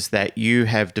 is that you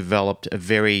have developed a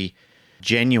very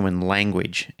genuine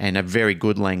language and a very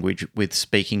good language with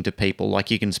speaking to people. Like,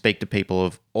 you can speak to people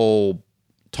of all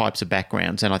types of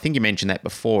backgrounds. And I think you mentioned that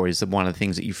before, is one of the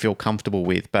things that you feel comfortable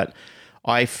with. But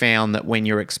I found that when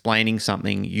you're explaining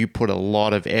something, you put a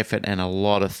lot of effort and a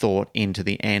lot of thought into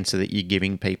the answer that you're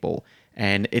giving people.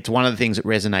 And it's one of the things that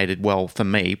resonated well for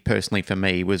me, personally for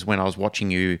me, was when I was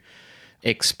watching you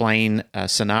explain a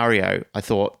scenario. I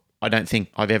thought, I don't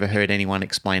think I've ever heard anyone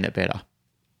explain it better.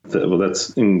 Well, that's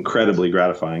incredibly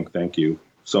gratifying. Thank you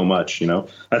so much.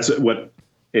 That's what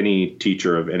any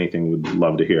teacher of anything would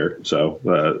love to hear.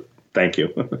 So thank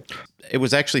you. It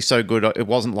was actually so good. It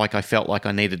wasn't like I felt like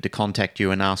I needed to contact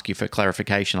you and ask you for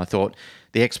clarification. I thought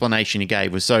the explanation you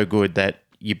gave was so good that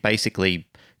you basically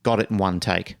got it in one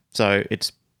take. So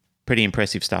it's pretty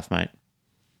impressive stuff, mate.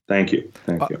 Thank you.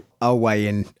 I'll weigh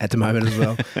in at the moment as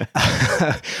well.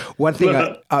 One thing,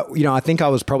 I think I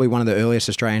was probably one of the earliest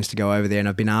Australians to go over there, and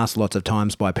I've been asked lots of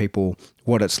times by people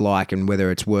what it's like and whether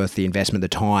it's worth the investment, the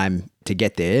time to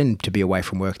get there and to be away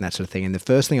from work and that sort of thing. And the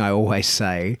first thing I always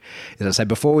say is, I say,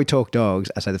 before we talk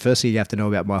dogs, I say the first thing you have to know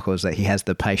about Michael is that he has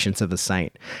the patience of a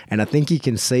saint. And I think you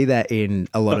can see that in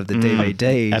a lot of the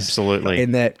DVDs. Absolutely.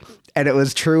 In that, and it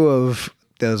was true of,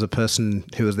 there was a person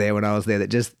who was there when I was there, that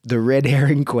just the red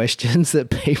herring questions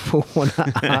that people want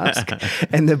to ask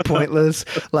and they're pointless,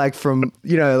 like from,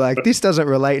 like, this doesn't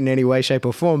relate in any way, shape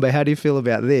or form, but how do you feel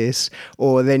about this?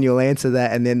 Or then you'll answer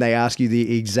that and then they ask you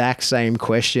the exact same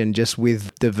question, just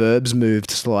with the verbs moved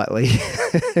slightly.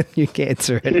 You can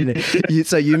answer it.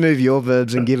 So you move your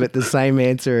verbs and give it the same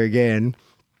answer again.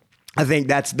 I think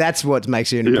that's what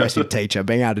makes you an impressive teacher,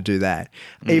 being able to do that.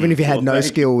 Even if you had no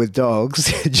skill with dogs,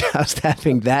 just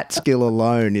having that skill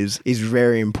alone is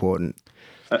very important.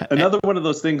 Another one of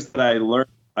those things that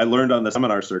I learned on the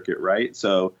seminar circuit, right?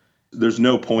 So there's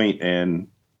no point in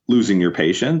losing your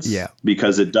patience,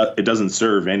 because it doesn't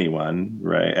serve anyone,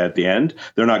 right? At the end,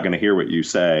 they're not going to hear what you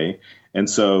say. And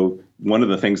so one of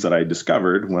the things that I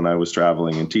discovered when I was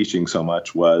traveling and teaching so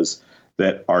much was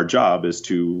that our job is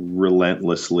to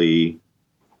relentlessly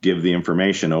give the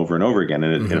information over and over again.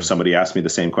 And if somebody asks me the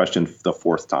same question the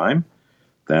fourth time,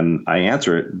 then I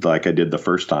answer it like I did the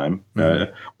first time,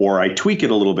 or I tweak it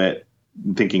a little bit,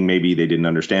 thinking maybe they didn't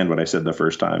understand what I said the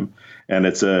first time. And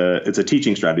it's a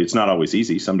teaching strategy. It's not always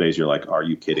easy. Some days you're like, are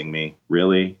you kidding me?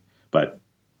 Really? But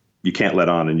you can't let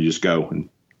on, and you just go and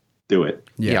do it.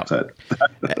 Yeah.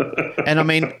 And I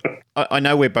mean, I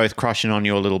know we're both crushing on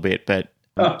you a little bit, but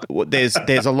there's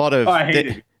a lot of I hate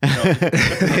it.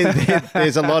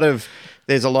 there's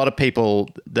a lot of people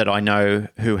that I know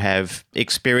who have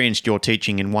experienced your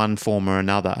teaching in one form or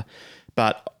another.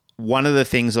 But one of the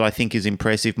things that I think is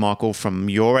impressive, Michael, from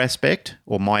your aspect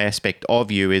or my aspect of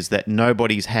you, is that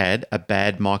nobody's had a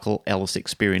bad Michael Ellis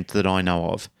experience that I know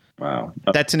of. Wow.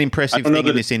 That's an impressive thing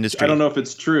in this industry. I don't know if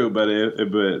it's true, but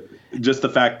just the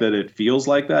fact that it feels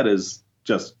like that is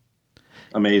just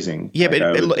amazing. Yeah, like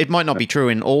but it might not be true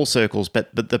in all circles, but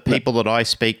the people that I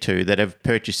speak to that have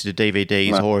purchased the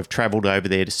DVDs or have travelled over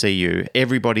there to see you,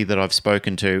 everybody that I've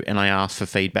spoken to, and I ask for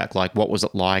feedback, like, what was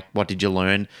it like? What did you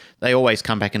learn? They always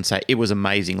come back and say, it was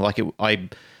amazing. Like, I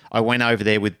went over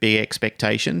there with big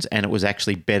expectations, and it was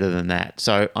actually better than that.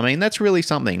 So, I mean, that's really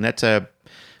something. That's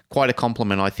quite a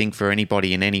compliment, I think, for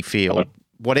anybody in any field.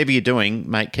 Whatever you're doing,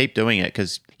 mate, keep doing it,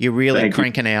 because you're really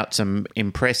cranking out some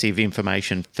impressive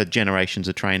information for generations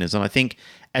of trainers. And I think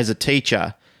as a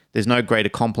teacher, there's no greater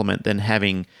compliment than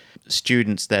having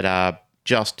students that are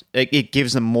just, it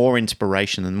gives them more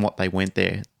inspiration than what they went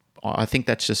there. I think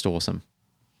that's just awesome.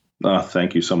 Oh,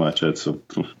 thank you so much.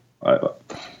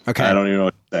 Okay. I don't even know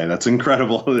what to say. That's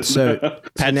incredible. So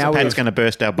Pat's going to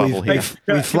burst our bubble here.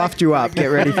 We've fluffed you up. Get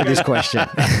ready for this question.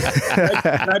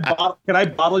 Can I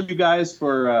bottle you guys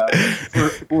for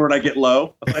when I get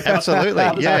low?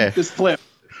 Absolutely, yeah. Just flip.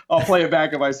 I'll play it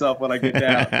back of myself when I get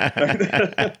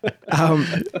down.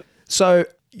 So,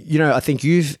 I think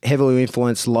you've heavily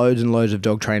influenced loads and loads of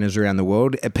dog trainers around the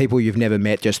world. People you've never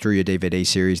met just through your DVD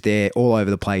series. They're all over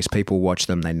the place. People watch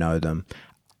them. They know them.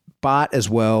 Bart as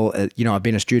well. I've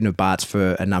been a student of Bart's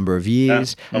for a number of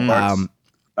years. He's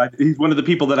one of the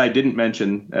people that I didn't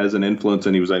mention as an influence,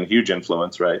 and he was a huge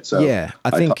influence, right? So yeah,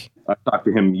 I think I talked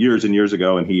to him years and years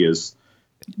ago, and he has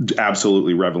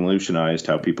absolutely revolutionized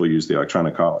how people use the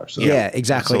electronic collar. So. Yeah,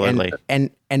 exactly.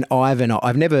 Absolutely. And Ivan,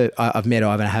 I've met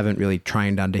Ivan. I haven't really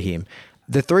trained under him.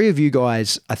 The three of you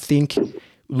guys, I think,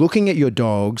 looking at your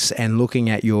dogs and looking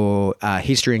at your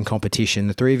history and competition,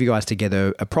 the three of you guys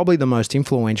together are probably the most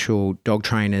influential dog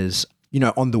trainers,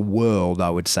 on the world, I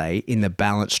would say, in the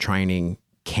balance training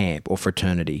camp or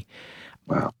fraternity.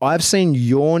 Wow. I've seen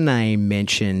your name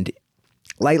mentioned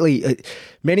lately.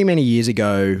 Many, many years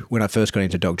ago, when I first got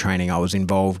into dog training, I was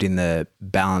involved in the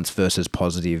balance versus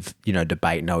positive,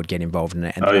 debate, and I would get involved in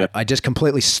it. And I just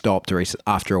completely stopped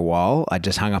after a while. I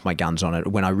just hung up my guns on it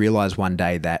when I realized one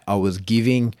day that I was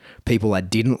giving people that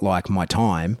didn't like my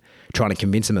time, trying to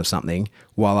convince them of something,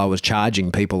 while I was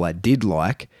charging people that did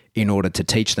like in order to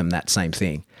teach them that same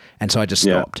thing. And so I just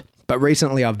stopped. But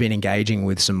recently I've been engaging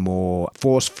with some more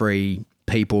force-free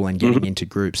people and getting into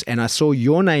groups. And I saw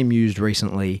your name used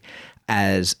recently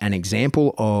as an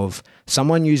example of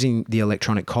someone using the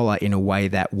electronic collar in a way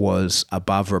that was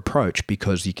above reproach,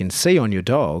 because you can see on your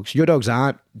dogs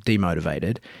aren't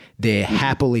demotivated. They're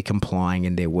happily complying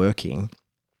and they're working.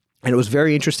 And it was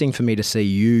very interesting for me to see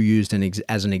you used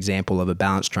as an example of a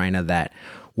balance trainer that,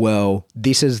 well,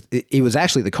 it was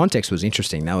actually, the context was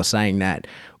interesting. They were saying that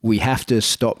we have to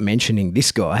stop mentioning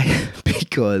this guy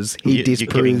because he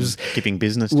disproves... giving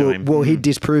business to him. Well, he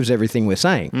disproves everything we're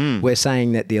saying. We're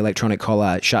saying that the electronic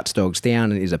collar shuts dogs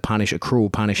down and is a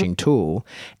cruel punishing tool,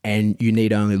 and you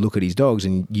need only look at his dogs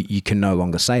and you can no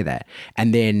longer say that.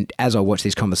 And then as I watch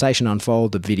this conversation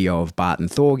unfold, the video of Bart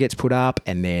and Thor gets put up,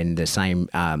 and then the same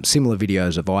similar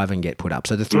videos of Ivan get put up.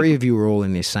 So the three of you were all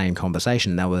in this same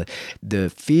conversation.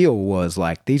 The feel was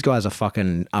like, these guys are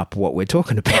fucking up what we're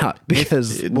talking about,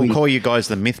 because we'll call you guys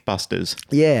the Mythbusters.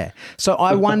 Yeah. So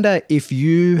I wonder if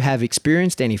you have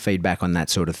experienced any feedback on that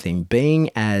sort of thing, being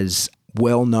as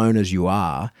well known as you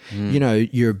are.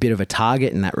 You're a bit of a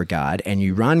target in that regard, and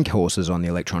you run courses on the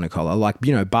electronic collar. Like,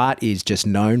 Bart is just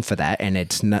known for that, and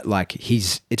it's not like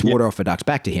it's water off a duck's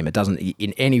back to him. It doesn't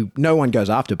no one goes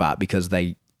after Bart because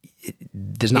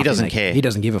there's nothing. He doesn't care. He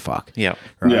doesn't give a fuck. Yeah.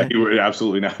 Right? Yeah,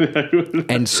 absolutely not.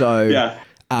 And so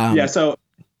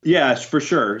yeah, for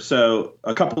sure. So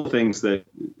a couple of things that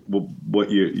what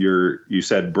you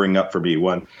said bring up for me.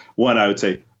 One, I would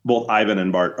say both Ivan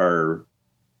and Bart are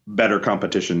better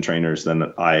competition trainers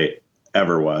than I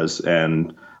ever was,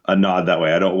 and a nod that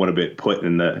way. I don't want to be put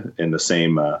in the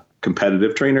same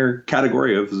competitive trainer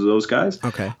category of those guys.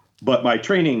 Okay. But my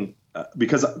training,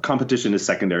 because competition is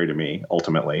secondary to me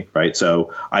ultimately, right?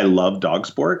 So I love dog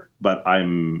sport, but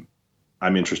I'm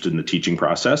interested in the teaching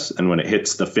process. And when it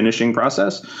hits the finishing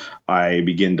process, I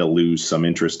begin to lose some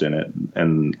interest in it.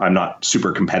 And I'm not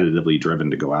super competitively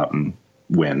driven to go out and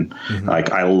win.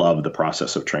 Like, I love the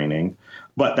process of training.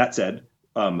 But that said,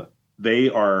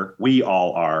 we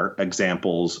all are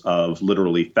examples of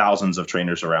literally thousands of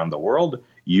trainers around the world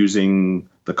using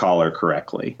the collar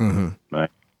correctly. Right?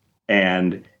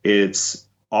 And it's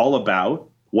all about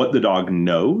what the dog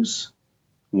knows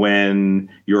when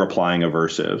you're applying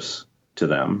aversives to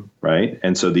them, right?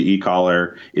 And so the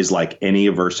e-collar is like any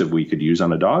aversive we could use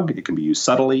on a dog. It can be used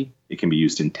subtly, it can be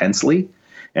used intensely,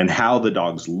 and how the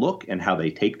dogs look and how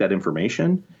they take that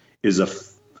information is a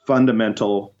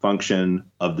fundamental function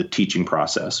of the teaching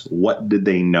process. What did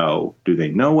they know? Do they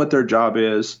know what their job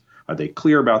is? Are they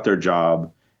clear about their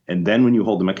job? And then when you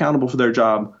hold them accountable for their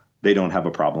job, they don't have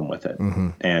a problem with it.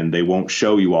 And they won't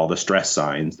show you all the stress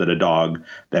signs that a dog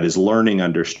that is learning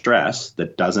under stress,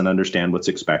 that doesn't understand what's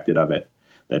expected of it,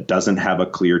 that doesn't have a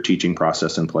clear teaching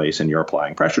process in place, and you're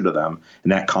applying pressure to them,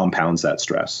 and that compounds that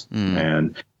stress.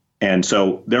 And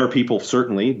so there are people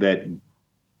certainly that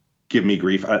give me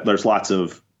grief. There's lots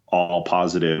of all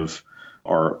positive,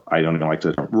 or I don't even like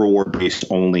to reward-based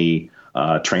only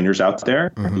trainers out there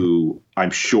who I'm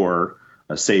sure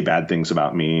say bad things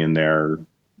about me in their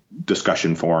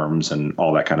discussion forums and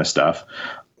all that kind of stuff.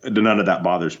 None of that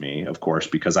bothers me, of course,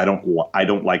 because I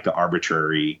don't like the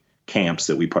arbitrary camps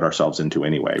that we put ourselves into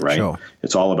anyway, right? Sure.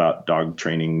 It's all about dog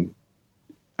training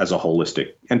as a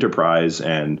holistic enterprise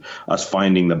and us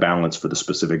finding the balance for the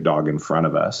specific dog in front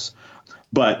of us.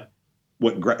 But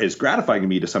what is gratifying to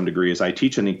me to some degree is I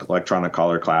teach an electronic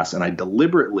collar class, and I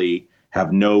deliberately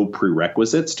have no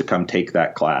prerequisites to come take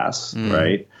that class,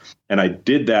 right? And I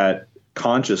did that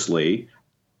consciously.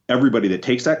 Everybody that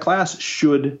takes that class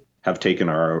should have taken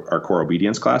our core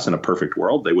obedience class. In a perfect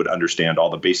world, they would understand all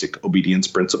the basic obedience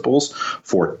principles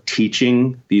for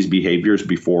teaching these behaviors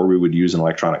before we would use an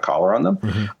electronic collar on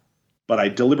them. But I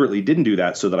deliberately didn't do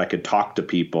that so that I could talk to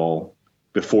people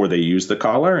before they use the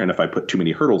collar. And if I put too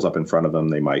many hurdles up in front of them,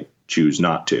 they might choose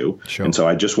not to. Sure. And so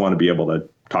I just want to be able to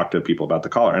talk to people about the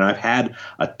collar. And I've had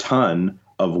a ton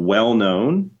of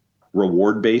well-known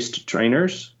reward-based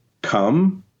trainers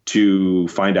come to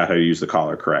find out how to use the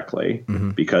collar correctly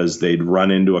because they'd run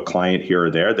into a client here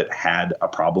or there that had a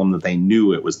problem that they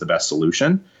knew it was the best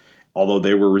solution. Although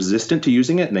they were resistant to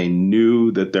using it and they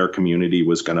knew that their community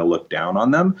was going to look down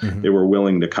on them, they were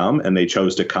willing to come, and they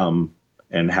chose to come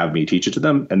and have me teach it to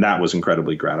them. And that was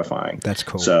incredibly gratifying. That's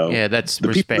cool. So Yeah, that's the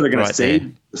respect people that are going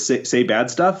right to say bad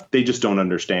stuff, they just don't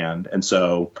understand. And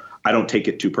so I don't take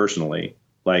it too personally.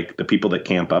 Like the people that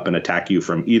camp up and attack you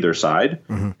from either side,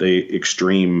 the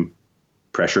extreme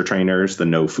pressure trainers, the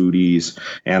no foodies,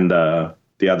 and the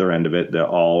other end of it, the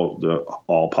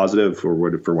all positive, for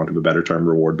want of a better term,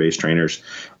 reward-based trainers.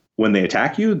 When they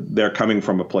attack you, they're coming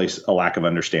from a lack of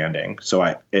understanding.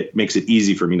 So it makes it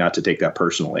easy for me not to take that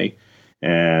personally.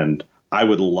 And I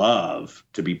would love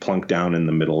to be plunked down in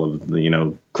the middle of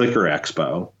the, Clicker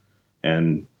Expo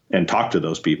and talk to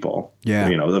those people. Yeah.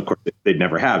 Of course they'd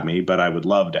never have me, but I would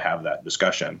love to have that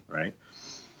discussion. Right.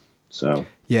 So,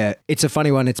 yeah, it's a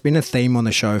funny one. It's been a theme on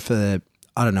the show for,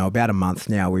 I don't know, about a month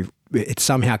now. It's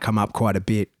somehow come up quite a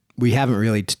bit. We haven't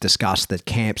really discussed the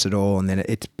camps at all. And then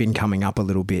it's been coming up a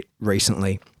little bit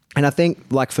recently. And I think,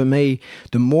 like for me,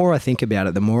 the more I think about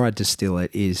it, the more I distill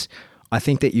it is, I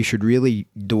think that you should really,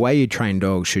 the way you train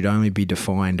dogs should only be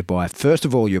defined by, first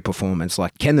of all, your performance.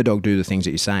 Like, can the dog do the things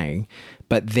that you're saying?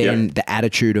 But then the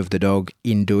attitude of the dog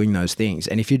in doing those things.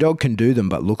 And if your dog can do them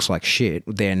but looks like shit,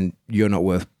 then you're not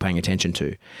worth paying attention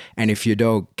to. And if your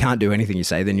dog can't do anything you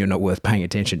say, then you're not worth paying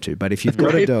attention to. But if you've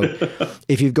got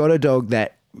a dog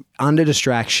that under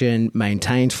distraction,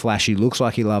 maintains flashy, looks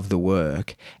like he loved the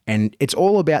work, and it's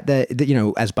all about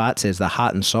the as Bart says, the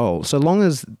heart and soul. So long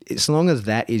as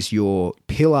that is your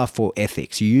pillar for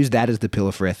ethics, you use that as the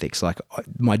pillar for ethics. Like,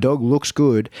 my dog looks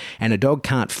good, and a dog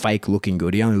can't fake looking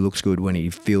good. He only looks good when he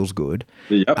feels good.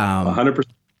 Yep, 100%.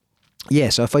 Yeah,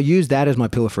 so if I use that as my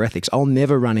pillar for ethics, I'll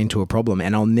never run into a problem,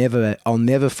 and I'll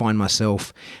never find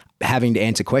myself having to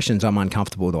answer questions I'm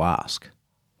uncomfortable to ask.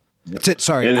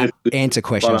 Answer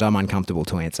questions I'm uncomfortable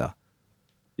to answer.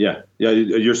 Yeah,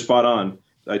 you're spot on.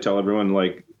 I tell everyone,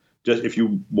 like, just if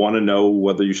you want to know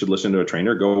whether you should listen to a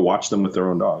trainer, go watch them with their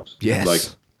own dogs.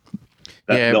 Yes.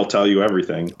 They'll tell you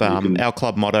everything. Our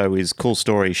club motto is "Cool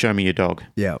story, show me your dog."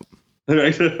 Yeah.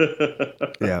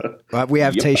 Yeah. We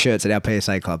have T-shirts at our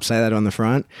PSA club. Say that on the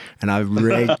front. And I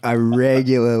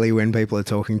regularly, when people are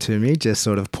talking to me, just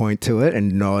sort of point to it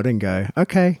and nod and go,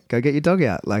 okay, go get your dog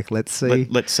out. Like, let's see.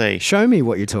 Let's see. Show me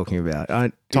what you're talking about.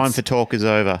 Time for talk is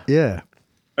over. Yeah.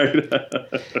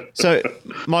 So,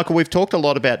 Michael, we've talked a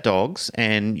lot about dogs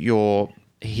and your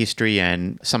history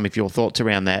and some of your thoughts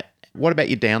around that. What about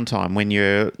your downtime when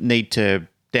you need to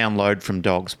download from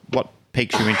dogs? What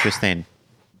piques your interest then?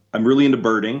 I'm really into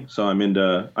birding, so I'm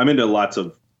into lots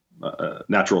of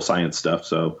natural science stuff.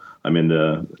 So I'm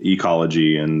into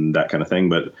ecology and that kind of thing.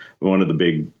 But one of the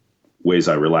big ways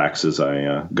I relax is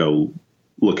I go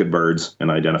look at birds and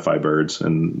identify birds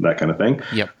and that kind of thing.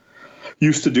 Yep.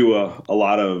 Used to do a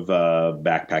lot of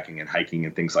backpacking and hiking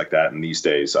and things like that. And these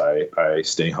days I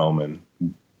stay home and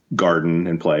garden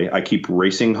and play. I keep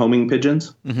racing homing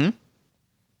pigeons. Mm-hmm.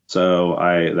 So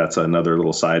that's another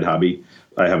little side hobby.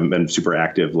 I haven't been super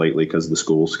active lately because the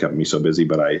school's kept me so busy,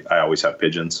 but I always have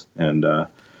pigeons, and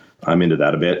I'm into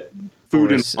that a bit.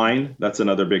 Food and wine, that's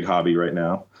another big hobby right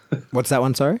now. What's that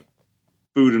one, sorry?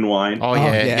 Food and wine. Oh,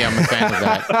 yeah, I'm a fan of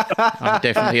that. I'm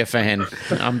definitely a fan.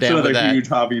 I'm down with that. It's another huge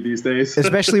hobby these days.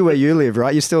 Especially where you live,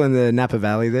 right? You're still in the Napa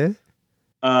Valley there?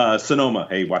 Sonoma.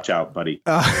 Hey, watch out, buddy.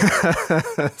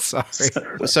 Sorry.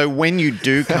 So when you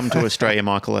do come to Australia,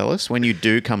 Michael Ellis, when you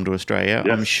do come to Australia,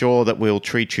 yes, I'm sure that we'll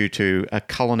treat you to a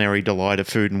culinary delight of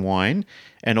food and wine,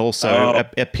 and also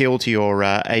appeal to your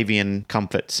avian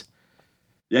comforts.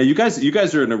 Yeah, you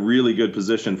guys are in a really good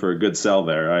position for a good sell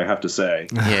there, I have to say.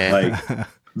 Yeah.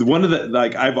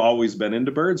 I've always been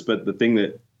into birds, but the thing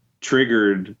that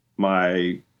triggered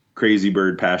my crazy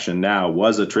bird passion now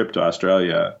was a trip to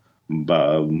Australia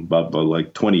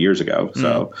like 20 years ago.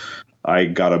 So I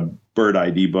got a bird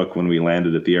ID book when we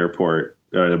landed at the airport,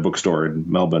 a bookstore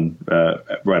in Melbourne,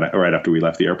 right after we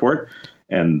left the airport.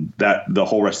 And that the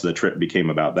whole rest of the trip became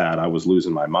about that. I was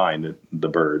losing my mind at the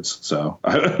birds. So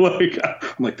I'm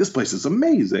like, this place is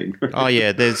amazing. Oh,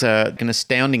 yeah. There's an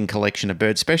astounding collection of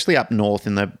birds, especially up north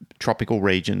in the tropical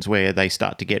regions where they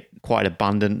start to get quite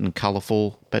abundant and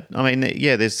colourful. But, I mean,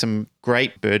 yeah, there's some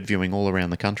great bird viewing all around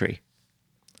the country.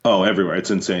 Oh, everywhere.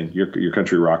 It's insane. Your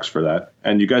country rocks for that.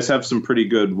 And you guys have some pretty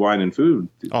good wine and food.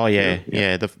 Oh, yeah.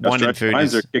 Yeah. The wine and food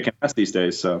wines are kicking ass these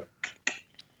days, so...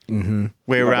 Mm-hmm.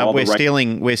 We're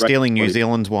stealing New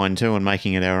Zealand's wine too and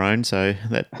making it our own, so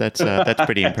that's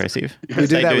pretty impressive. We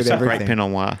do that with some everything. Great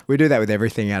Pinot Noir. We do that with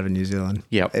everything out of New Zealand.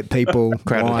 Yep. People,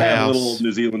 Crowded wine. House, little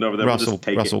New Zealand over there. Russell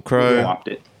We'll Crowe. We'll opt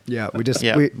it. Yeah, we just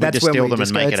we that's just when steal we them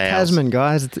just and go, make it's it ours. Tasman,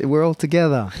 guys. We're all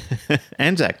together.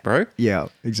 Anzac, bro. Yeah,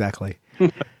 exactly.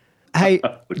 Hey,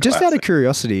 just out of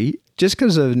curiosity, just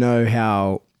because I know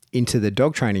how into the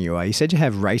dog training you are, you said you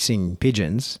have racing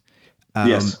pigeons.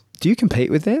 Yes. Do you compete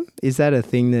with them? Is that a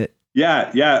thing that... Yeah.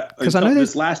 Because I know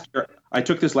this last year, I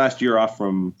took this last year off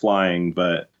from flying,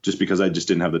 but just because I just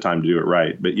didn't have the time to do it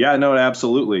right. But yeah, no,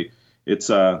 absolutely. It's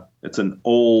an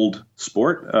old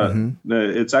sport.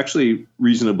 It's actually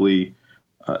reasonably,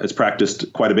 it's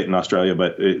practiced quite a bit in Australia,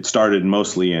 but it started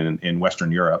mostly in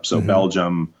Western Europe. So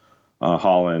Belgium,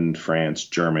 Holland, France,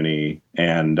 Germany.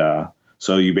 And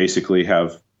so you basically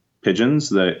have pigeons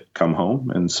that come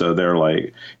home. And so they're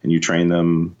like, and you train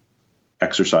them,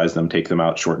 exercise them, take them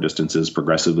out short distances,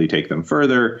 progressively take them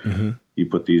further. You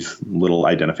put these little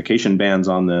identification bands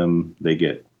on them. They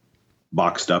get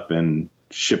boxed up and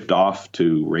shipped off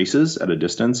to races at a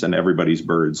distance, and everybody's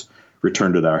birds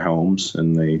return to their homes,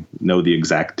 and they know the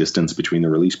exact distance between the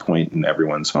release point and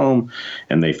everyone's home,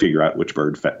 and they figure out which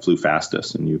bird flew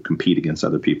fastest, and you compete against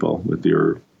other people with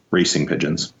your racing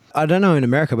pigeons. I don't know in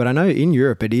America, but I know in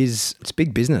Europe it's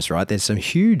big business, right? There's some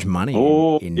huge money.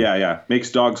 Yeah.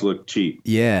 Makes dogs look cheap.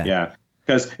 Yeah.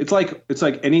 Because it's like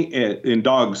in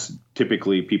dogs,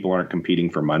 typically people aren't competing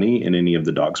for money in any of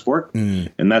the dog sport.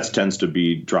 And that tends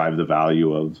to drive the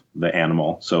value of the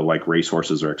animal. So like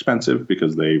racehorses are expensive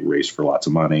because they race for lots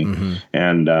of money.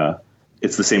 And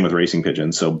it's the same with racing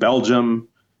pigeons. So Belgium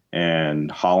and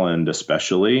Holland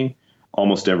especially,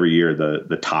 almost every year,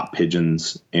 the top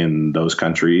pigeons in those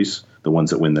countries, the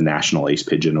ones that win the National Ace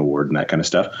Pigeon Award and that kind of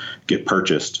stuff, get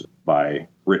purchased by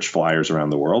rich flyers around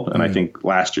the world. And I think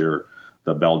last year,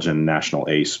 the Belgian National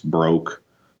Ace broke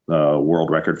the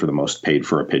world record for the most paid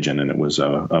for a pigeon, and it was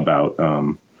about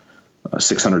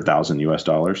 $600,000 US.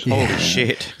 Holy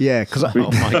shit! Yeah, because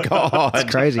oh my god,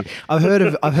 it's crazy. I've heard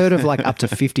of like up to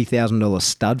 $50,000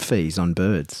 stud fees on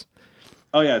birds.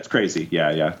 Oh yeah, it's crazy.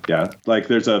 Yeah. Like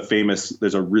there's a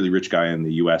really rich guy in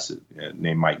the U.S.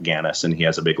 named Mike Gannis, and he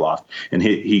has a big loft, and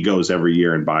he goes every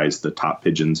year and buys the top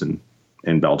pigeons in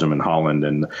Belgium and Holland.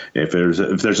 And if there's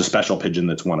a special pigeon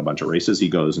that's won a bunch of races, he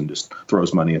goes and just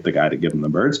throws money at the guy to give him the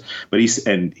birds. But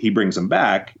he brings them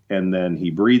back, and then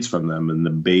he breeds from them, and the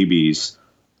babies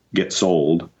get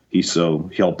sold.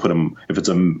 He'll put them, if it's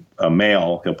a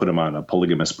male, he'll put them on a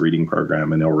polygamous breeding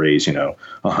program, and they'll raise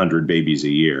 100 babies a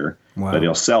year. Wow. But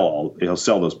he'll sell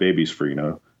those babies for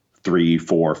 $3,000, $4,000,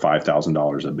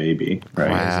 $5,000 a baby.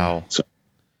 Right? Wow. So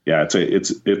yeah,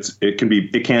 it can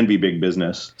be big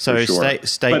business. So for sure.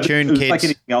 stay tuned, kids. Like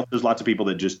anything else, there's lots of people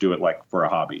that just do it like for a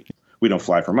hobby. We don't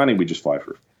fly for money. We just fly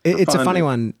for It's fun. a funny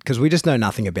one because we just know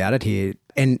nothing about it here.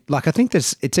 And like, I think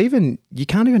it's even, you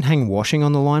can't even hang washing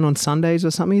on the line on Sundays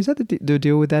or something. Is that the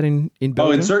deal with that in Belgium?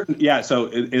 Oh, in certain, yeah. So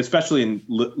especially in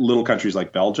little countries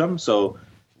like Belgium. So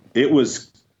it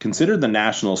was considered the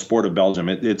national sport of Belgium.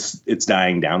 It's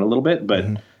dying down a little bit, but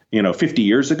 50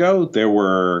 years ago, there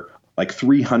were like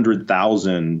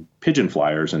 300,000 pigeon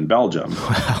flyers in Belgium,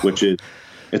 which is,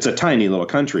 it's a tiny little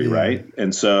country, right?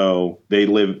 And so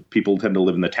people tend to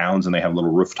live in the towns, and they have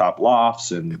little rooftop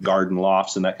lofts and garden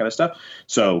lofts and that kind of stuff.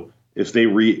 So if they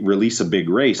release a big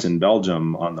race in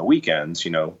Belgium on the weekends,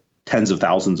 tens of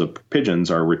thousands of pigeons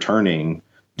are returning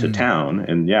to town.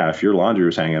 And yeah, if your laundry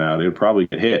was hanging out, it would probably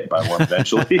get hit by one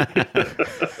eventually.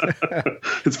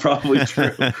 It's probably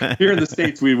true. Here in the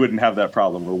States, we wouldn't have that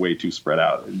problem. We're way too spread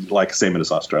out, like same as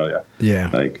Australia. Yeah.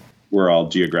 Like, we're all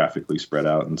geographically spread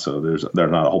out, and so there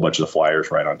are not a whole bunch of the flyers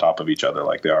right on top of each other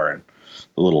like they are in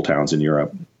the little towns in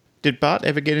Europe. Did Bart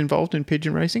ever get involved in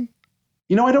pigeon racing?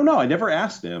 I don't know. I never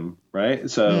asked him, right?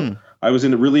 So I was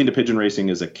really into pigeon racing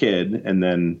as a kid, and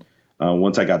then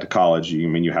once I got to college,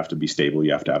 you have to be stable,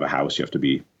 you have to have a house, you have to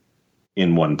be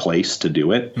in one place to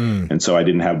do it. And so I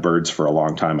didn't have birds for a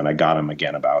long time, and I got them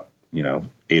again about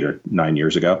 8 or 9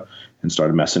 years ago and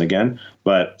started messing again.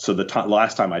 But so the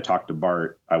last time I talked to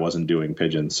Bart, I wasn't doing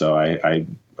pigeons. So I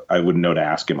wouldn't know to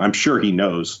ask him. I'm sure he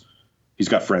knows. He's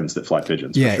got friends that fly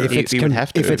pigeons. Yeah. For sure.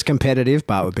 If it's competitive,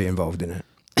 Bart would be involved in it.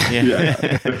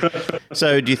 Yeah.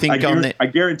 So do you think I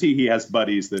guarantee he has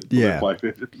buddies that fly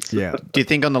pigeons. Yeah. Do you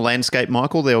think on the landscape,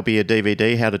 Michael, there'll be a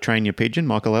DVD, How to Train Your Pigeon,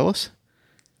 Michael Ellis?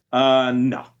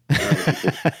 No.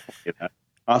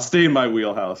 I'll stay in my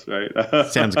wheelhouse, right?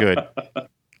 Sounds good.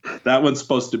 That one's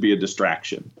supposed to be a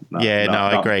distraction.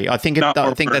 I agree. I think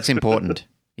that's important.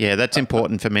 Yeah, that's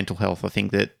important for mental health. I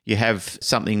think that you have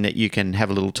something that you can have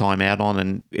a little time out on,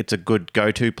 and it's a good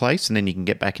go-to place, and then you can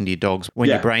get back into your dogs when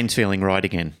your brain's feeling right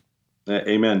again.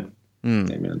 Amen.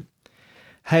 Amen.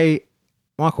 Hey,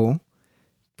 Michael,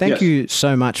 thank you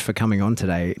so much for coming on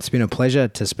today. It's been a pleasure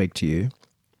to speak to you.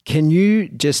 Can you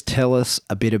just tell us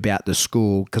a bit about the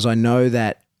school? Because I know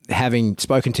that having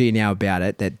spoken to you now about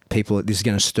it, that this is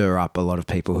going to stir up a lot of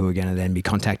people who are going to then be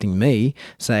contacting me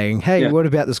saying, hey, what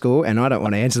about the school? And I don't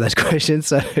want to answer those questions.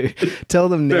 So tell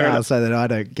them now so that I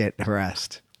don't get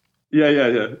harassed.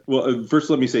 Yeah. Well, first,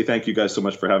 let me say thank you guys so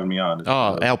much for having me on.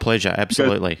 Our pleasure.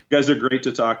 Absolutely. You guys are great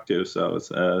to talk to.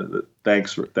 So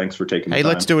thanks for taking the time. Hey,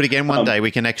 let's do it again one day.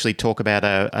 We can actually talk about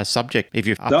a subject if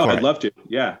you're up for it. I'd love to.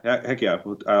 Yeah. Heck yeah.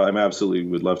 I absolutely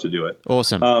would love to do it.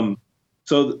 Awesome.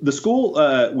 So the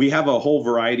school, we have a whole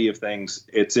variety of things.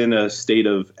 It's in a state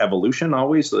of evolution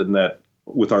always, in that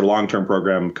with our long-term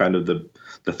program, kind of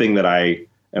the thing that I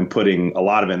am putting a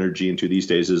lot of energy into these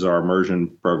days is our immersion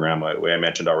program, like I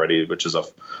mentioned already, which is a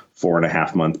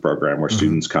 4.5-month program where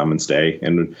students come and stay.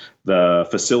 And the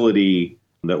facility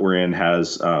that we're in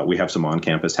we have some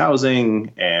on-campus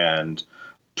housing and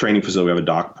training facility. We have a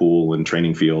dock pool and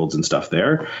training fields and stuff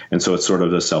there. And so it's sort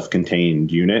of a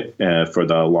self-contained unit for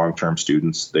the long-term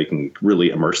students. They can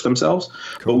really immerse themselves.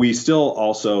 Cool. But we still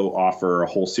also offer a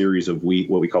whole series of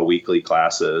what we call weekly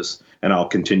classes. And I'll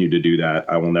continue to do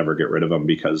that. I will never get rid of them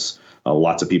because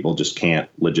lots of people just can't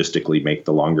logistically make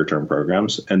the longer-term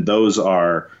programs. And those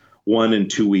are 1 and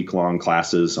 2 week long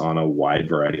classes on a wide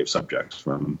variety of subjects.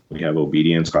 We have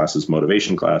obedience classes,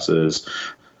 motivation classes,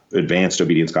 advanced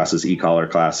obedience classes, e-collar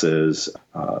classes,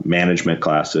 management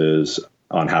classes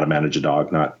on how to manage a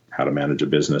dog, not how to manage a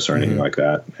business or anything like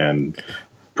that, and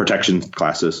protection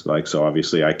classes. So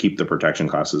obviously I keep the protection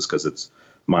classes because it's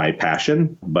my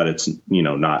passion, but it's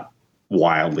not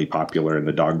wildly popular in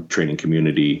the dog training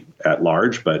community at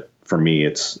large. But for me,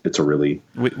 it's a really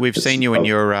we've seen you in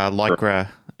your lycra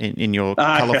in your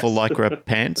colorful lycra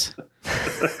pants.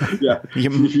 Yeah,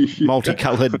 your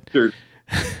multicolored.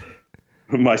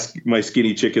 My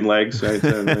skinny chicken legs. Right?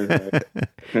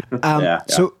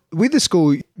 So with the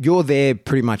school, you're there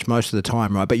pretty much most of the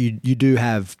time, right? But you do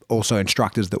have also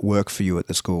instructors that work for you at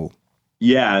the school.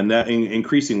 Yeah, and that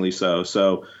increasingly so.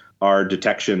 So our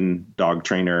detection dog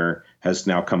trainer has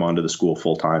now come onto the school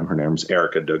full time. Her name's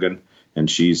Erica Dugan, and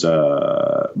she's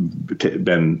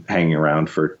been hanging around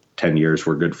for 10 years.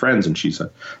 We're good friends, and she's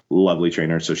a lovely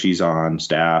trainer. So she's on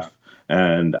staff,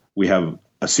 and we have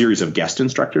a series of guest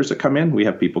instructors that come in. We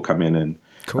have people come in and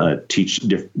teach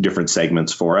different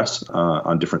segments for us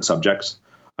on different subjects.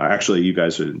 Actually, you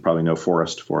guys probably know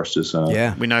Forrest. Forrest is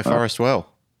we know Forrest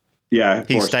well. Yeah,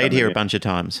 he stayed here a bunch of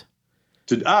times.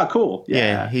 Cool.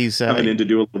 Yeah, he's coming in to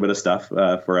do a little bit of stuff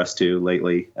for us too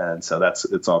lately, and so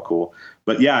it's all cool.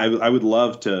 But yeah, I would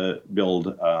love to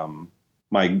build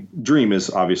my dream is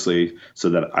obviously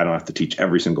so that I don't have to teach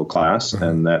every single class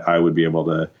and that I would be able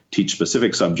to teach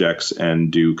specific subjects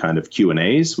and do kind of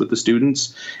Q&As with the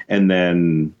students and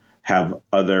then have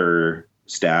other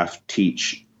staff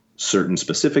teach certain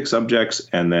specific subjects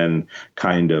and then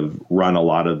kind of run a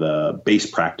lot of the base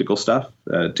practical stuff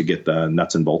to get the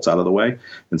nuts and bolts out of the way.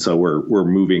 And so we're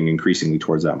moving increasingly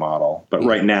towards that model. But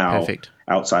right now, Perfect.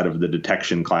 Outside of the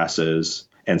detection classes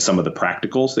and some of the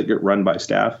practicals that get run by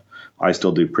staff, I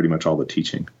still do pretty much all the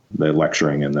teaching, the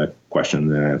lecturing and the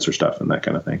question and answer stuff and that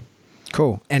kind of thing.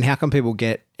 Cool. And how can people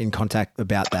get in contact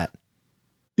about that?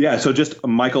 Yeah, so just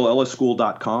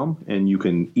michaelellisschool.com, and you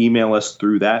can email us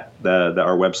through that,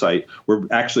 our website. We're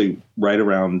actually right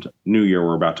around New Year,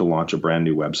 we're about to launch a brand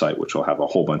new website, which will have a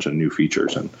whole bunch of new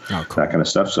features and that kind of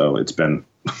stuff. So it's been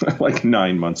like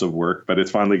 9 months of work, but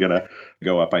it's finally going to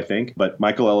go up, I think. But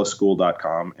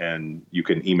michaelellisschool.com, and you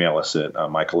can email us at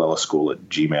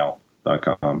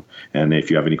michaelellisschool@gmail.com. And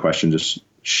if you have any questions, just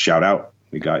shout out.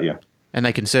 We got you. And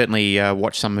they can certainly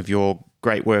watch some of your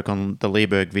great work on the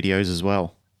Leerburg videos as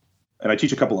well. And I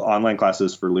teach a couple of online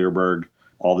classes for Leerburg,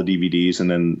 all the DVDs. And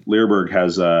then Leerburg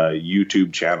has a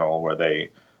YouTube channel where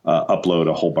they upload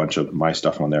a whole bunch of my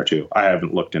stuff on there too. I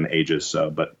haven't looked in ages,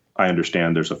 but I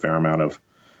understand there's a fair amount of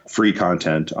free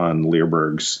content on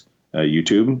Leerburg's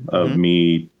YouTube of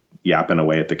me yapping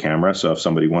away at the camera. So if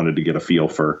somebody wanted to get a feel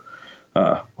for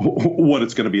what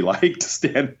it's going to be like to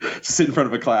sit in front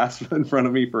of a class in front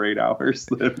of me for 8 hours.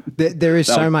 There is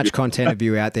so much content of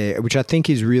you out there, which I think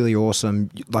is really awesome.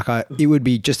 It would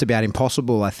be just about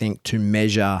impossible, I think, to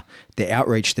measure the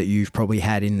outreach that you've probably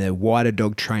had in the wider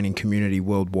dog training community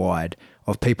worldwide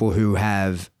of people who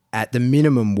have, at the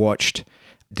minimum, watched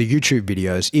the YouTube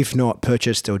videos, if not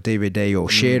purchased or DVD or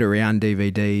shared around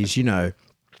DVDs, you know.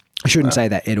 I shouldn't say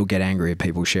that. It'll get angry at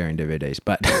people sharing DVDs,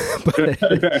 but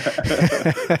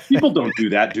people don't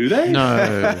do that, do they?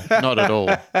 No, not at all.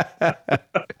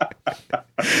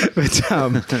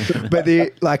 But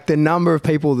the number of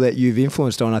people that you've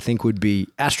influenced on, I think, would be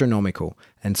astronomical.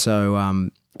 And so,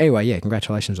 anyway, yeah,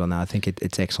 congratulations on that. I think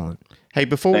it's excellent. Hey,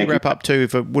 before we wrap up too,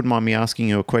 if it wouldn't mind me asking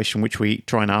you a question, which we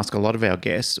try and ask a lot of our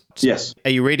guests. Yes.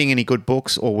 Are you reading any good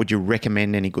books, or would you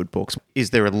recommend any good books?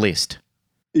 Is there a list?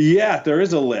 Yeah, there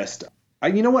is a list.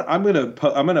 You know what? I'm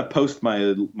gonna post my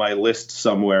list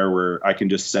somewhere where I can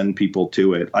just send people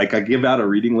to it. Like I give out a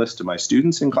reading list to my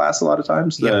students in class a lot of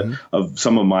times of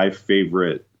some of my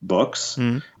favorite books,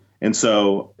 and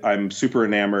so I'm super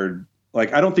enamored.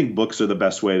 Like I don't think books are the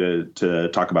best way to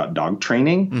talk about dog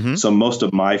training. So most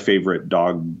of my favorite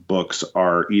dog books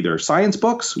are either science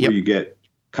books where you get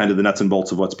kind of the nuts and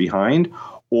bolts of what's behind,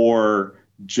 or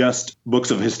just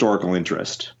books of historical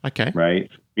interest. Okay. Right.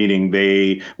 Meaning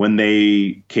when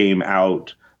they came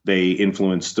out, they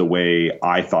influenced the way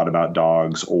I thought about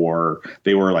dogs, or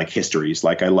they were like histories.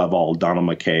 Like I love all Donald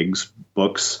McCaig's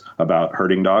books about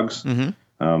herding dogs,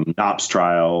 Knopp's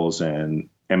Trials and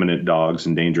Eminent Dogs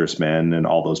and Dangerous Men. And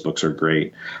all those books are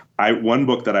great. One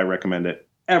book that I recommend that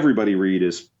everybody read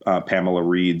is Pamela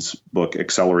Reed's book,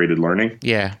 Accelerated Learning.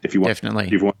 Yeah, if you want, definitely.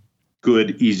 If you want a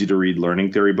good, easy to read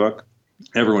learning theory book,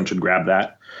 everyone should grab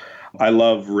that. I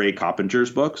love Ray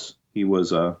Coppinger's books. He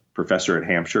was a professor at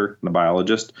Hampshire and a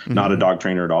biologist, not a dog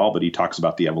trainer at all, but he talks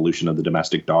about the evolution of the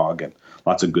domestic dog and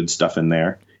lots of good stuff in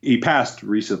there. He passed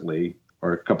recently,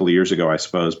 or a couple of years ago, I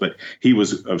suppose, but he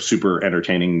was a super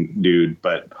entertaining dude,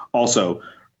 but also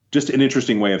just an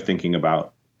interesting way of thinking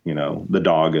about, you know, the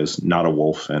dog as not a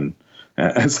wolf and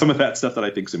some of that stuff that I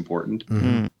think is important.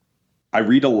 I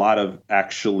read a lot of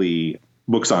actually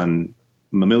books on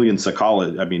mammalian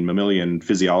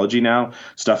physiology now,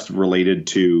 stuff related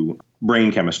to brain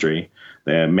chemistry.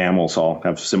 The mammals all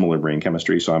have similar brain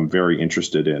chemistry, so I'm very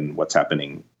interested in what's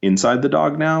happening inside the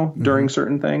dog now during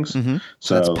certain things.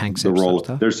 So that's the role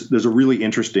there's a really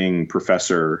interesting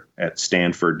professor at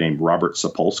Stanford named Robert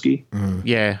Sapolsky.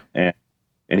 Yeah. And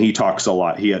he talks a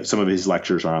lot. He had some of his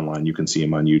lectures are online. You can see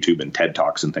him on YouTube and TED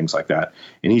Talks and things like that.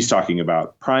 And he's talking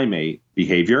about primate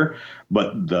behavior,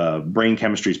 but the brain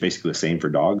chemistry is basically the same for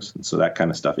dogs. And so that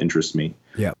kind of stuff interests me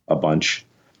a bunch.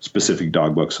 Specific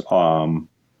dog books.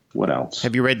 What else?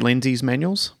 Have you read Lindsay's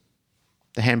manuals?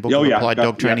 The Handbook of Applied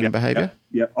Dog Training and Behavior?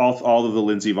 Yeah, all of the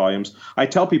Lindsay volumes. I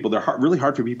tell people they're really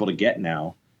hard for people to get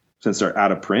now since they're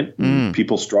out of print.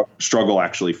 People struggle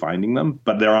actually finding them,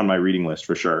 but they're on my reading list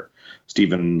for sure.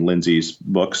 Stephen Lindsay's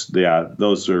books,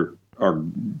 those are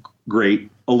great.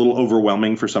 A little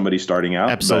overwhelming for somebody starting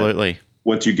out. Absolutely.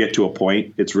 Once you get to a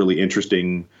point, it's really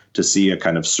interesting to see a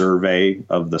kind of survey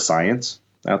of the science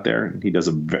out there. He does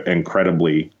an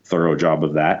incredibly thorough job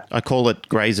of that. I call it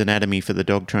Grey's Anatomy for the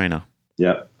dog trainer.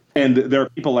 Yeah. And there are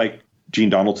people like Gene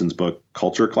Donaldson's book,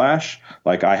 Culture Clash.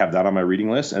 Like I have that on my reading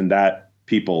list, and that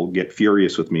people get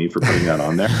furious with me for putting that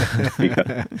on there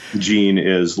because Gene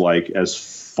is like as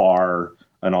far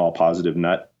an all positive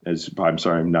nut as, I'm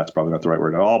sorry, nut's probably not the right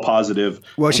word, all positive.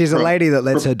 Well, she's a lady that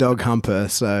lets her dog hump her,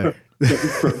 so.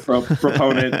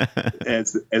 Proponent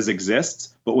as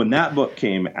exists. But when that book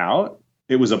came out,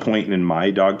 it was a point in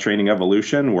my dog training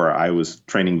evolution where I was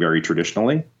training very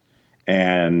traditionally.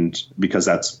 And because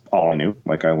that's all I knew,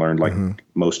 like I learned, like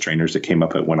most trainers that came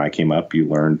up when I came up, you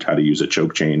learned how to use a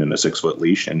choke chain and a 6-foot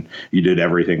leash, and you did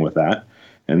everything with that.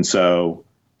 And so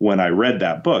when I read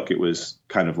that book, it was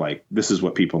kind of like, this is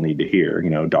what people need to hear.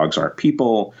 You know, dogs aren't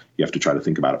people. You have to try to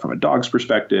think about it from a dog's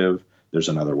perspective. There's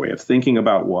another way of thinking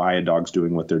about why a dog's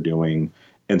doing what they're doing.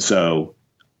 And so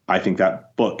I think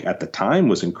that book at the time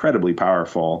was incredibly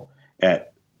powerful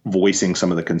at voicing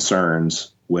some of the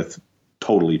concerns with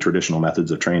totally traditional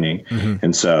methods of training.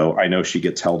 And so I know she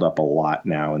gets held up a lot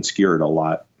now and skewered a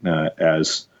lot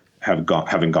as having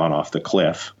gone off the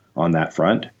cliff on that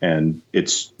front. And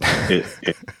it's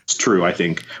true. I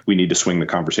think we need to swing the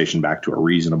conversation back to a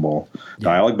reasonable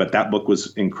dialogue. But that book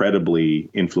was incredibly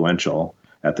influential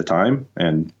at the time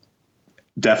and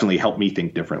definitely helped me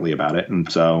think differently about it.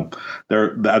 And so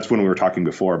that's when we were talking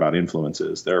before about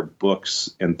influences. There are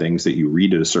books and things that you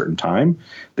read at a certain time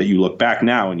that you look back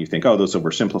now and you think, oh, those are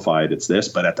oversimplified. It's this.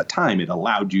 But at the time, it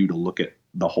allowed you to look at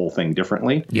the whole thing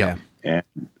differently. Yeah. And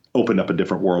opened up a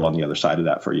different world on the other side of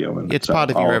that for you. And it's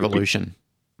part of your evolution.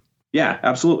 Yeah,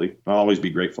 absolutely. I'll always be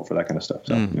grateful for that kind of stuff.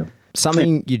 So, yeah.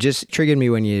 Something you just triggered me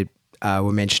when you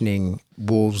were mentioning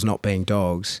wolves not being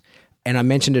dogs. And I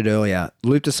mentioned it earlier,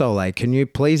 Loup de Soleil. Can you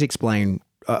please explain?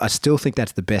 I still think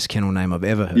that's the best kennel name I've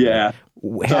ever heard. Yeah.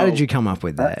 How did you come up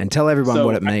with that? And tell everyone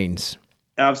what it means.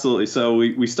 Absolutely. So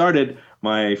we started,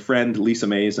 my friend Lisa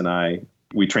Mays and I,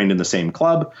 we trained in the same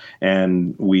club,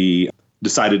 and we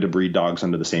decided to breed dogs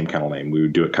under the same kennel name. We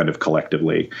would do it kind of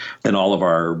collectively. And all of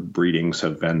our breedings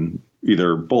have been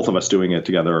either both of us doing it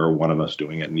together or one of us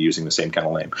doing it and using the same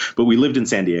kennel name. But we lived in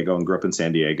San Diego and grew up in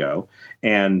San Diego.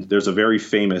 And there's a very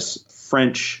famous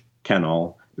French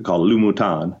kennel called Le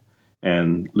Mouton.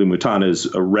 And Le Mouton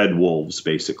is a red wolves,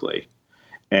 basically.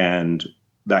 And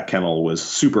that kennel was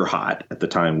super hot at the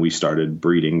time we started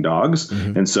breeding dogs.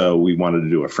 And so we wanted to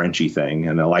do a Frenchy thing.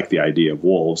 And I liked the idea of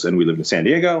wolves. And we lived in San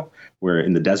Diego. We're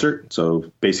in the desert.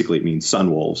 So basically it means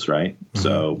sun wolves, right?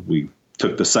 So we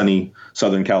took the sunny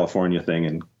Southern California thing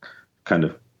and kind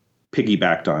of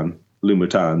piggybacked on Le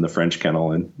Mouton, the French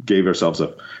kennel, and gave ourselves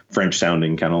a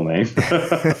French-sounding kennel name.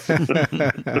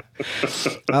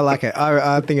 I like it.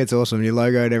 I think it's awesome. Your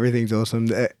logo and everything's awesome.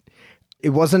 It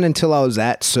wasn't until I was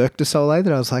at Cirque du Soleil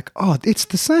that I was like, oh, it's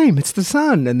the same. It's the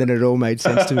sun. And then it all made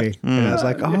sense to me. And I was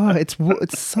like, oh,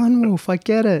 it's Sun Wolf. I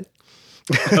get it.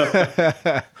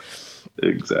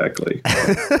 Exactly.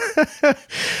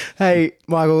 Hey,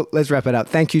 Michael, let's wrap it up.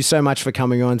 Thank you so much for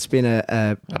coming on. It's been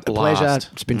a pleasure.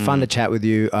 It's been fun to chat with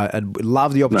you. I'd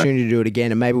love the opportunity to do it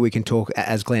again. And maybe we can talk,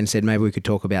 as Glenn said, maybe we could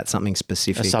talk about something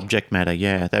specific. A subject matter.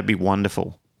 Yeah, that'd be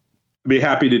wonderful. I'd be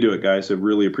happy to do it, guys. I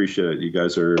really appreciate it. You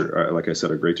guys are, like I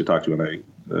said, are great to talk to. And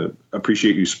I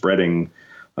appreciate you spreading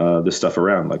this stuff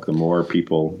around. Like the more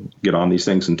people get on these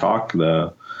things and talk,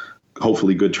 the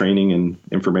hopefully good training and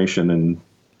information and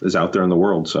is out there in the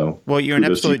world. So, well, you're an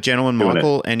absolute gentleman,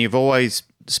 Michael, and you've always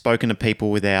spoken to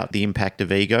people without the impact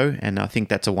of ego. And I think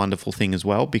that's a wonderful thing as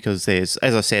well, because there's,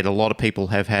 as I said, a lot of people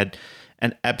have had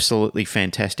an absolutely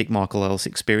fantastic Michael Ellis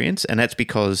experience. And that's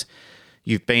because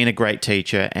you've been a great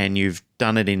teacher and you've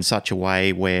done it in such a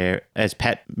way where, as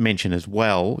Pat mentioned as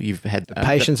well, you've had the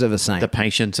patience of a saint. The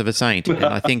patience of a saint. And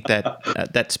I think that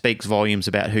that speaks volumes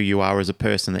about who you are as a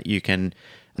person, that you can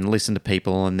listen to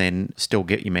people and then still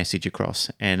get your message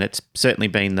across. And it's certainly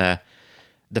been the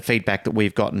feedback that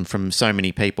we've gotten from so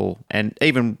many people. And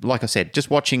even, like I said,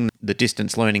 just watching the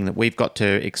distance learning that we've got to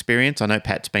experience. I know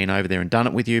Pat's been over there and done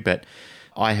it with you, but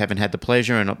I haven't had the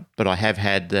pleasure, but I have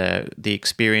had the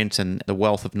experience and the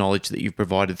wealth of knowledge that you've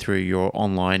provided through your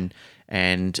online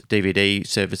and DVD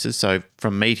services. So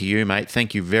from me to you, mate,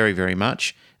 thank you very, very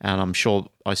much. And I'm sure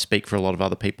I speak for a lot of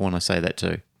other people when I say that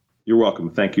too. You're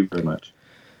welcome. Thank you very much.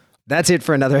 That's it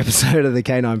for another episode of the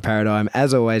Canine Paradigm.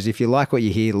 As always, if you like what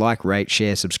you hear, like, rate,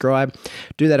 share, subscribe.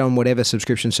 Do that on whatever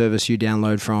subscription service you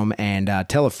download from, and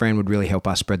tell a friend would really help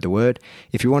us spread the word.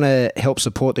 If you want to help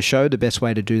support the show, the best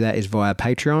way to do that is via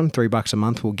Patreon. $3 a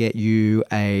month will get you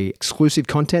exclusive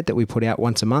content that we put out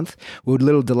once a month. We were a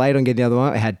little delayed on getting the other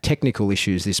one. I had technical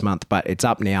issues this month, but it's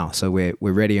up now, so we're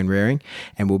ready and raring,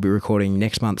 and we'll be recording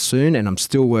next month soon, and I'm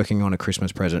still working on a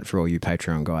Christmas present for all you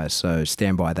Patreon guys, so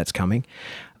stand by, that's coming.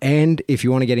 And if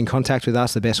you want to get in contact with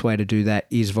us, the best way to do that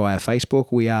is via Facebook.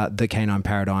 We are The Canine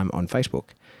Paradigm on Facebook.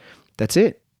 That's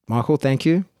it. Michael, thank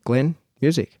you. Glenn,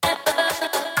 music.